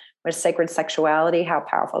basics with sacred sexuality, how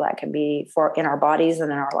powerful that can be in our bodies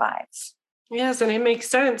and in our lives. Yes. And it makes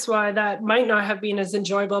sense why that might not have been as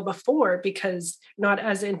enjoyable before, because not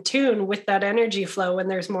as in tune with that energy flow,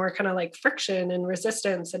 and there's more kind of friction and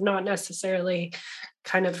resistance, and not necessarily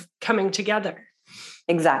kind of coming together.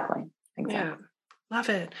 Exactly. Yeah. Love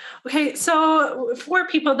it. Okay. So for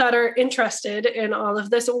people that are interested in all of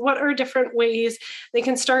this, what are different ways they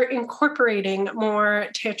can start incorporating more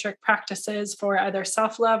tantric practices for either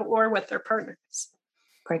self-love or with their partners?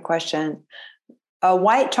 Great question. A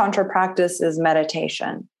white Tantra practice is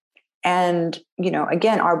meditation. And,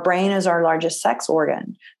 again, our brain is our largest sex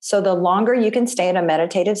organ. So the longer you can stay in a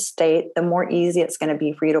meditative state, the more easy it's going to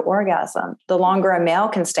be for you to orgasm. The longer a male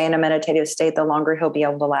can stay in a meditative state, the longer he'll be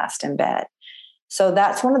able to last in bed. So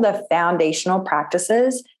that's one of the foundational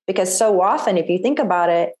practices, because so often, if you think about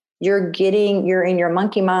it, you're in your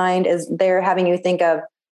monkey mind is they're having you think of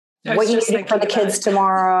what you need for the kids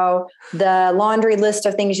tomorrow, the laundry list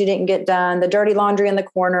of things you didn't get done, the dirty laundry in the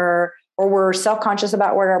corner, or we're self-conscious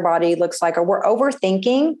about what our body looks like, or we're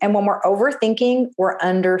overthinking. And when we're overthinking, we're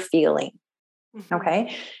under feeling. Mm-hmm.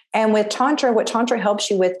 Okay. And with Tantra, what Tantra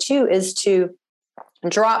helps you with too is to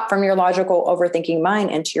drop from your logical overthinking mind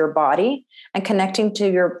into your body and connecting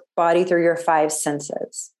to your body through your 5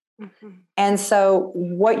 senses. Mm-hmm. And so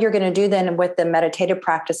what you're going to do then with the meditative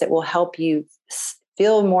practice, it will help you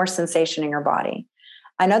feel more sensation in your body.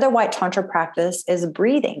 Another white Tantra practice is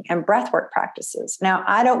breathing and breathwork practices. Now,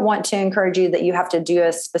 I don't want to encourage you that you have to do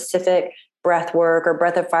a specific breath work or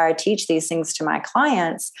breath of fire. I teach these things to my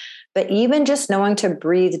clients, but even just knowing to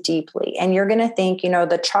breathe deeply. And you're going to think,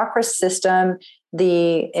 the chakra system,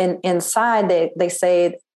 inside, they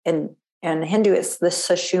say in Hindu, it's the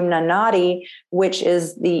Sushumna Nadi, which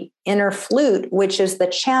is the inner flute, which is the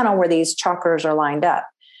channel where these chakras are lined up.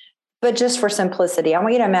 But just for simplicity, I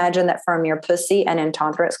want you to imagine that from your pussy, and in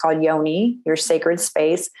Tantra, it's called yoni, your sacred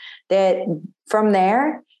space, that from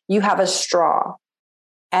there, you have a straw,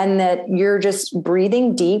 and that you're just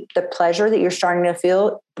breathing deep, the pleasure that you're starting to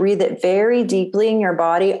feel, breathe it very deeply in your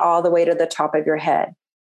body, all the way to the top of your head.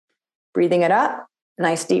 Breathing it up,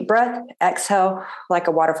 nice deep breath, exhale like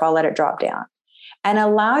a waterfall, let it drop down. And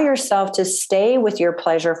allow yourself to stay with your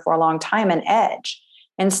pleasure for a long time and edge.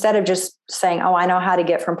 Instead of just saying, oh, I know how to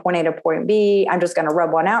get from point A to point B. I'm just going to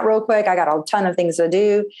rub one out real quick. I got a ton of things to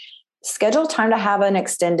do. Schedule time to have an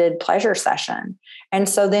extended pleasure session. And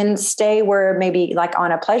so then stay where maybe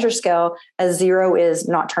on a pleasure scale, a 0 is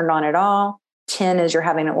not turned on at all. 10 is you're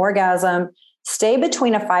having an orgasm. Stay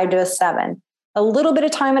between a 5 to a 7. A little bit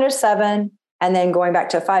of time at a 7, and then going back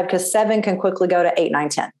to a 5, because 7 can quickly go to 8, 9,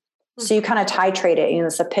 10. So you kind of titrate it.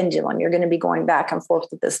 It's a pendulum. You're going to be going back and forth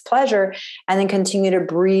with this pleasure and then continue to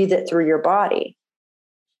breathe it through your body.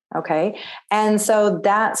 Okay. And so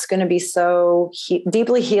that's going to be so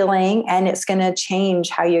deeply healing, and it's going to change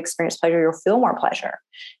how you experience pleasure. You'll feel more pleasure.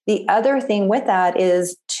 The other thing with that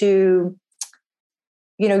is to,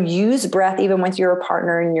 use breath even with your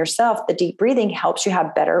partner and yourself. The deep breathing helps you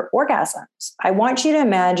have better orgasms. I want you to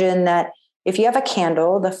imagine that if you have a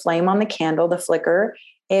candle, the flame on the candle, the flicker,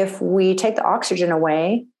 if we take the oxygen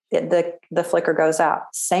away, the flicker goes out.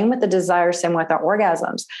 Same with the desire, same with our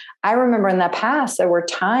orgasms. I remember in the past, there were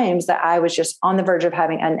times that I was just on the verge of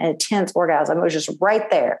having an intense orgasm. It was just right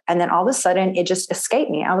there. And then all of a sudden it just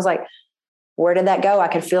escaped me. I was like, where did that go? I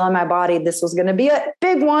could feel in my body, this was going to be a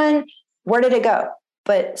big one. Where did it go?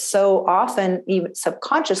 But so often, even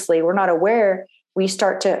subconsciously, we're not aware. We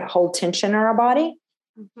start to hold tension in our body.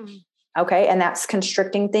 Mm-hmm. Okay. And that's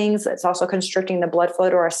constricting things. It's also constricting the blood flow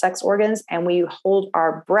to our sex organs. And we hold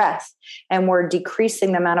our breath and we're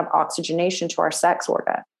decreasing the amount of oxygenation to our sex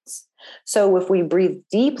organs. So if we breathe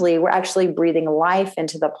deeply, we're actually breathing life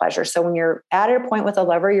into the pleasure. So when you're at a point with a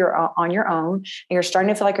lover, you're on your own and you're starting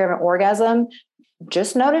to feel like you're having an orgasm,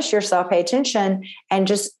 just notice yourself, pay attention, and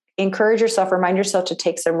just encourage yourself, remind yourself to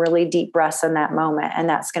take some really deep breaths in that moment. And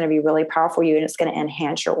that's going to be really powerful for you, and it's going to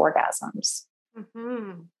enhance your orgasms.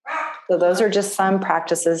 Mm-hmm. So those are just some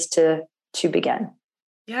practices to begin.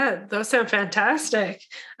 Yeah, those sound fantastic.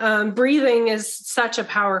 Breathing is such a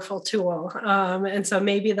powerful tool. And so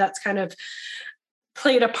maybe that's kind of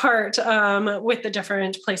played a part with the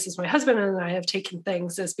different places my husband and I have taken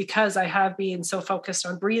things, is because I have been so focused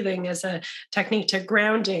on breathing as a technique to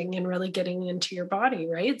grounding and really getting into your body,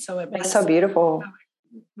 right? So it makes so beautiful.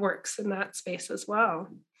 Works in that space as well.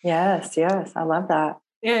 Yes. I love that.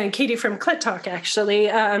 Yeah, and Katie from Clit Talk actually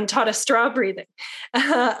taught us straw breathing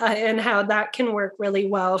and how that can work really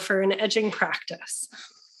well for an edging practice.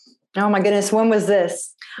 Oh my goodness. When was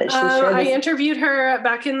this? I interviewed her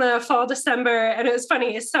back in the fall, December, and it was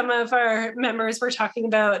funny. Some of our members were talking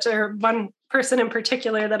about, or one person in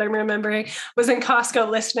particular that I'm remembering was in Costco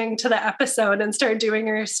listening to the episode and started doing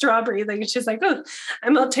her straw breathing. She's like, oh,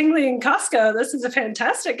 I'm all tingly in Costco. This is a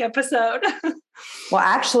fantastic episode. Well,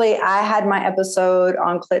 actually, I had my episode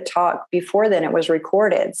on Clit Talk before then. It was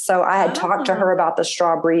recorded. So I had talked to her about the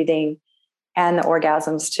straw breathing and the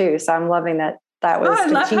orgasms too. So I'm loving that. That was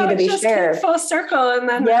continue to be shared. Came full circle, and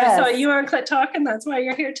then I saw you on Clit Talk, and that's why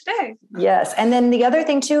you're here today. Yes, and then the other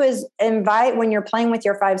thing too is invite, when you're playing with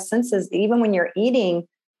your five senses. Even when you're eating,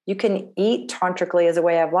 you can eat tantrically as a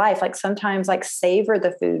way of life. Like sometimes, like savor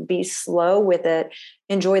the food, be slow with it,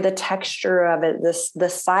 enjoy the texture of it, the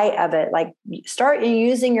sight of it. Like start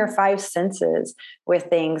using your five senses with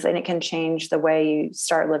things, and it can change the way you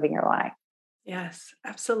start living your life. Yes,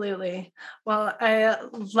 absolutely. Well, I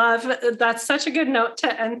love that's such a good note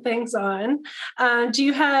to end things on. Do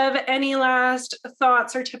you have any last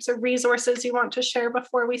thoughts or tips or resources you want to share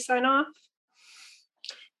before we sign off?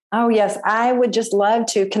 Oh, yes. I would just love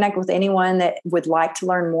to connect with anyone that would like to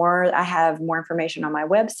learn more. I have more information on my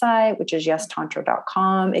website, which is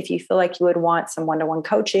yestantra.com. If you feel like you would want some one-to-one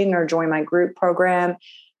coaching or join my group program,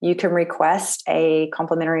 you can request a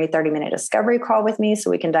complimentary 30-minute discovery call with me so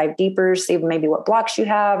we can dive deeper, see maybe what blocks you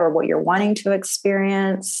have or what you're wanting to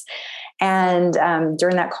experience. And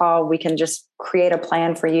during that call, we can just create a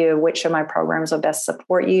plan for you, which of my programs will best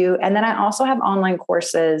support you. And then I also have online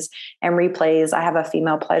courses and replays. I have a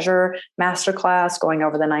female pleasure masterclass going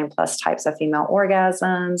over the 9+ types of female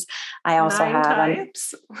orgasms. I also have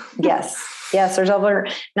types. Yes, there's over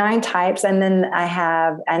 9 types. And then I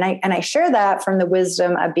have, and I share that from the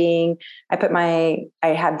wisdom of being, I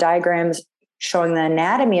have diagrams showing the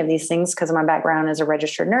anatomy of these things because my background is a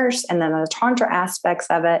registered nurse, and then the Tantra aspects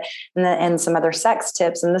of it, and some other sex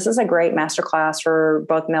tips. And this is a great masterclass for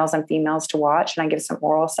both males and females to watch. And I give some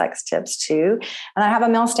oral sex tips too. And I have a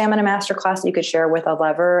male stamina masterclass you could share with a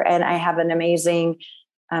lover. And I have an amazing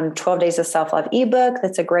 12 Days of Self-Love ebook.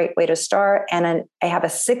 That's a great way to start. And I have a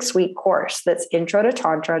 6-week course that's Intro to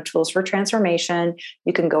Tantra, Tools for Transformation.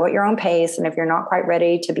 You can go at your own pace. And if you're not quite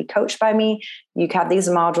ready to be coached by me, you have these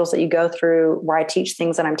modules that you go through where I teach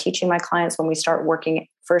things that I'm teaching my clients when we start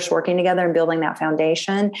first working together and building that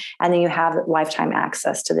foundation. And then you have lifetime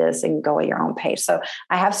access to this and go at your own pace. So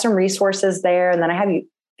I have some resources there. And then I have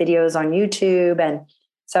videos on YouTube. And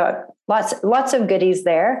so lots of goodies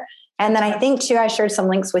there. And then I think too, I shared some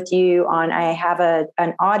links with you I have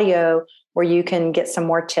an audio where you can get some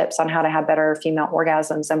more tips on how to have better female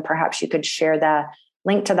orgasms. And perhaps you could share the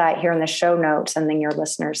link to that here in the show notes, and then your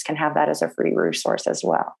listeners can have that as a free resource as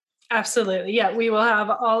well. Absolutely. Yeah, we will have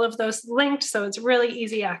all of those linked. So it's really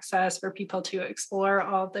easy access for people to explore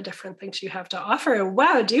all the different things you have to offer.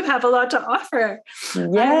 Wow, do you have a lot to offer? Yes.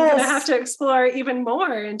 I'm going to have to explore even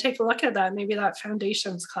more and take a look at that, maybe that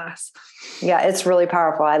foundations class. Yeah, it's really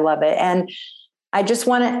powerful. I love it. And I just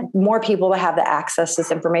wanted more people to have the access to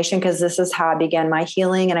this information because this is how I began my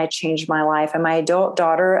healing and I changed my life. And my adult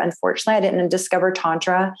daughter, unfortunately, I didn't discover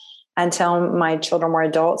Tantra until my children were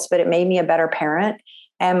adults, but it made me a better parent.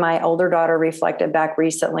 And my older daughter reflected back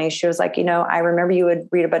recently. She was like, I remember you would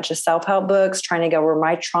read a bunch of self-help books trying to go over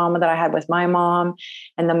my trauma that I had with my mom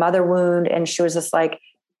and the mother wound. And she was just like,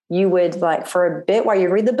 you would like for a bit while you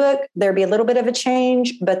read the book, there'd be a little bit of a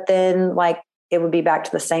change, but then like it would be back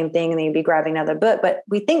to the same thing and then you'd be grabbing another book. But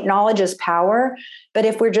we think knowledge is power. But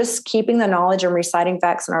if we're just keeping the knowledge and reciting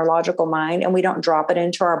facts in our logical mind and we don't drop it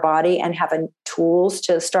into our body and have tools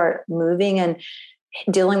to start moving and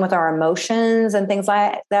dealing with our emotions and things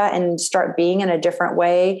like that and start being in a different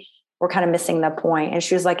way, we're kind of missing the point. And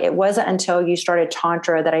she was like, it wasn't until you started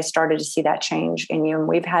Tantra that I started to see that change in you. And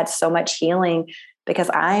we've had so much healing because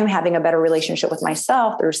I'm having a better relationship with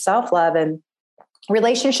myself through self-love, and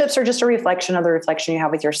relationships are just a reflection of the reflection you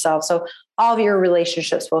have with yourself. So all of your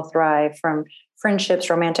relationships will thrive, from friendships,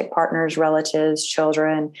 romantic partners, relatives,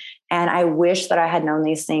 children. And I wish that I had known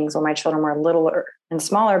these things when my children were littler and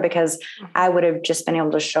smaller, because I would have just been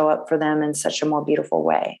able to show up for them in such a more beautiful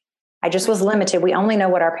way. I just was limited. We only know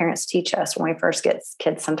what our parents teach us when we first get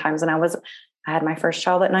kids sometimes. And I had my first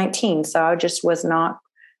child at 19. So I just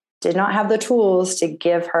did not have the tools to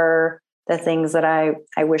give her the things that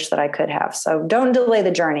I wish that I could have. So don't delay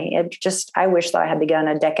the journey. I wish that I had begun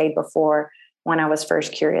a decade before when I was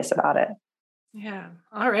first curious about it. Yeah.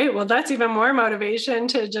 All right. Well, that's even more motivation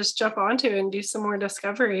to just jump onto and do some more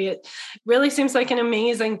discovery. It really seems like an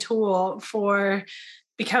amazing tool for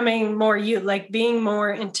becoming more being more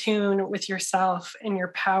in tune with yourself and your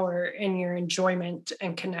power and your enjoyment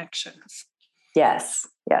and connections. Yes.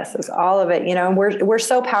 Yes. It's all of it. We're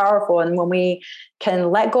so powerful. And when we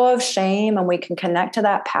can let go of shame and we can connect to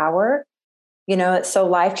that power, so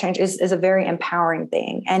life change is a very empowering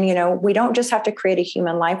thing. And, we don't just have to create a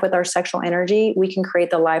human life with our sexual energy. We can create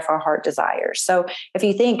the life our heart desires. So if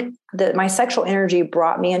you think that my sexual energy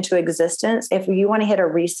brought me into existence, if you want to hit a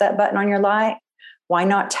reset button on your life, why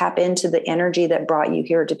not tap into the energy that brought you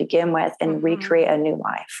here to begin with and recreate a new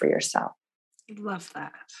life for yourself? Love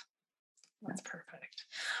that. That's perfect.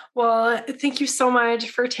 Well, thank you so much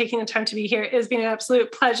for taking the time to be here. It's been an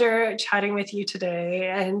absolute pleasure chatting with you today.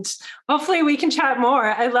 And hopefully we can chat more.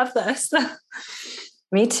 I love this.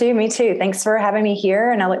 Me too. Thanks for having me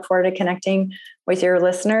here. And I look forward to connecting with your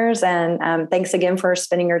listeners. And thanks again for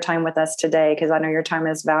spending your time with us today, because I know your time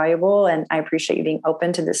is valuable and I appreciate you being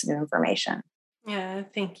open to this new information. Yeah,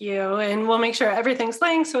 thank you. And we'll make sure everything's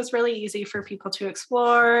linked so it's really easy for people to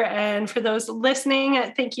explore. And for those listening,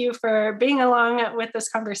 thank you for being along with this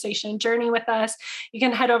conversation journey with us. You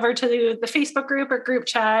can head over to the Facebook group or group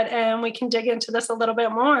chat and we can dig into this a little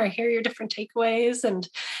bit more, hear your different takeaways and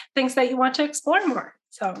things that you want to explore more.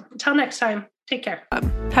 So until next time, take care.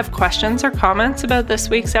 Have questions or comments about this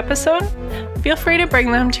week's episode? Feel free to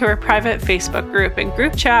bring them to our private Facebook group and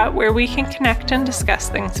group chat where we can connect and discuss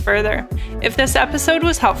things further. If this episode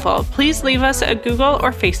was helpful, please leave us a Google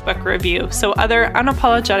or Facebook review so other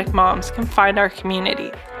unapologetic moms can find our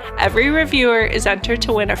community. Every reviewer is entered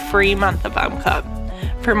to win a free month of Club.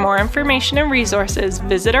 For more information and resources,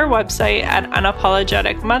 visit our website at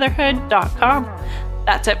unapologeticmotherhood.com.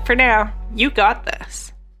 That's it for now. You got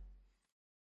this.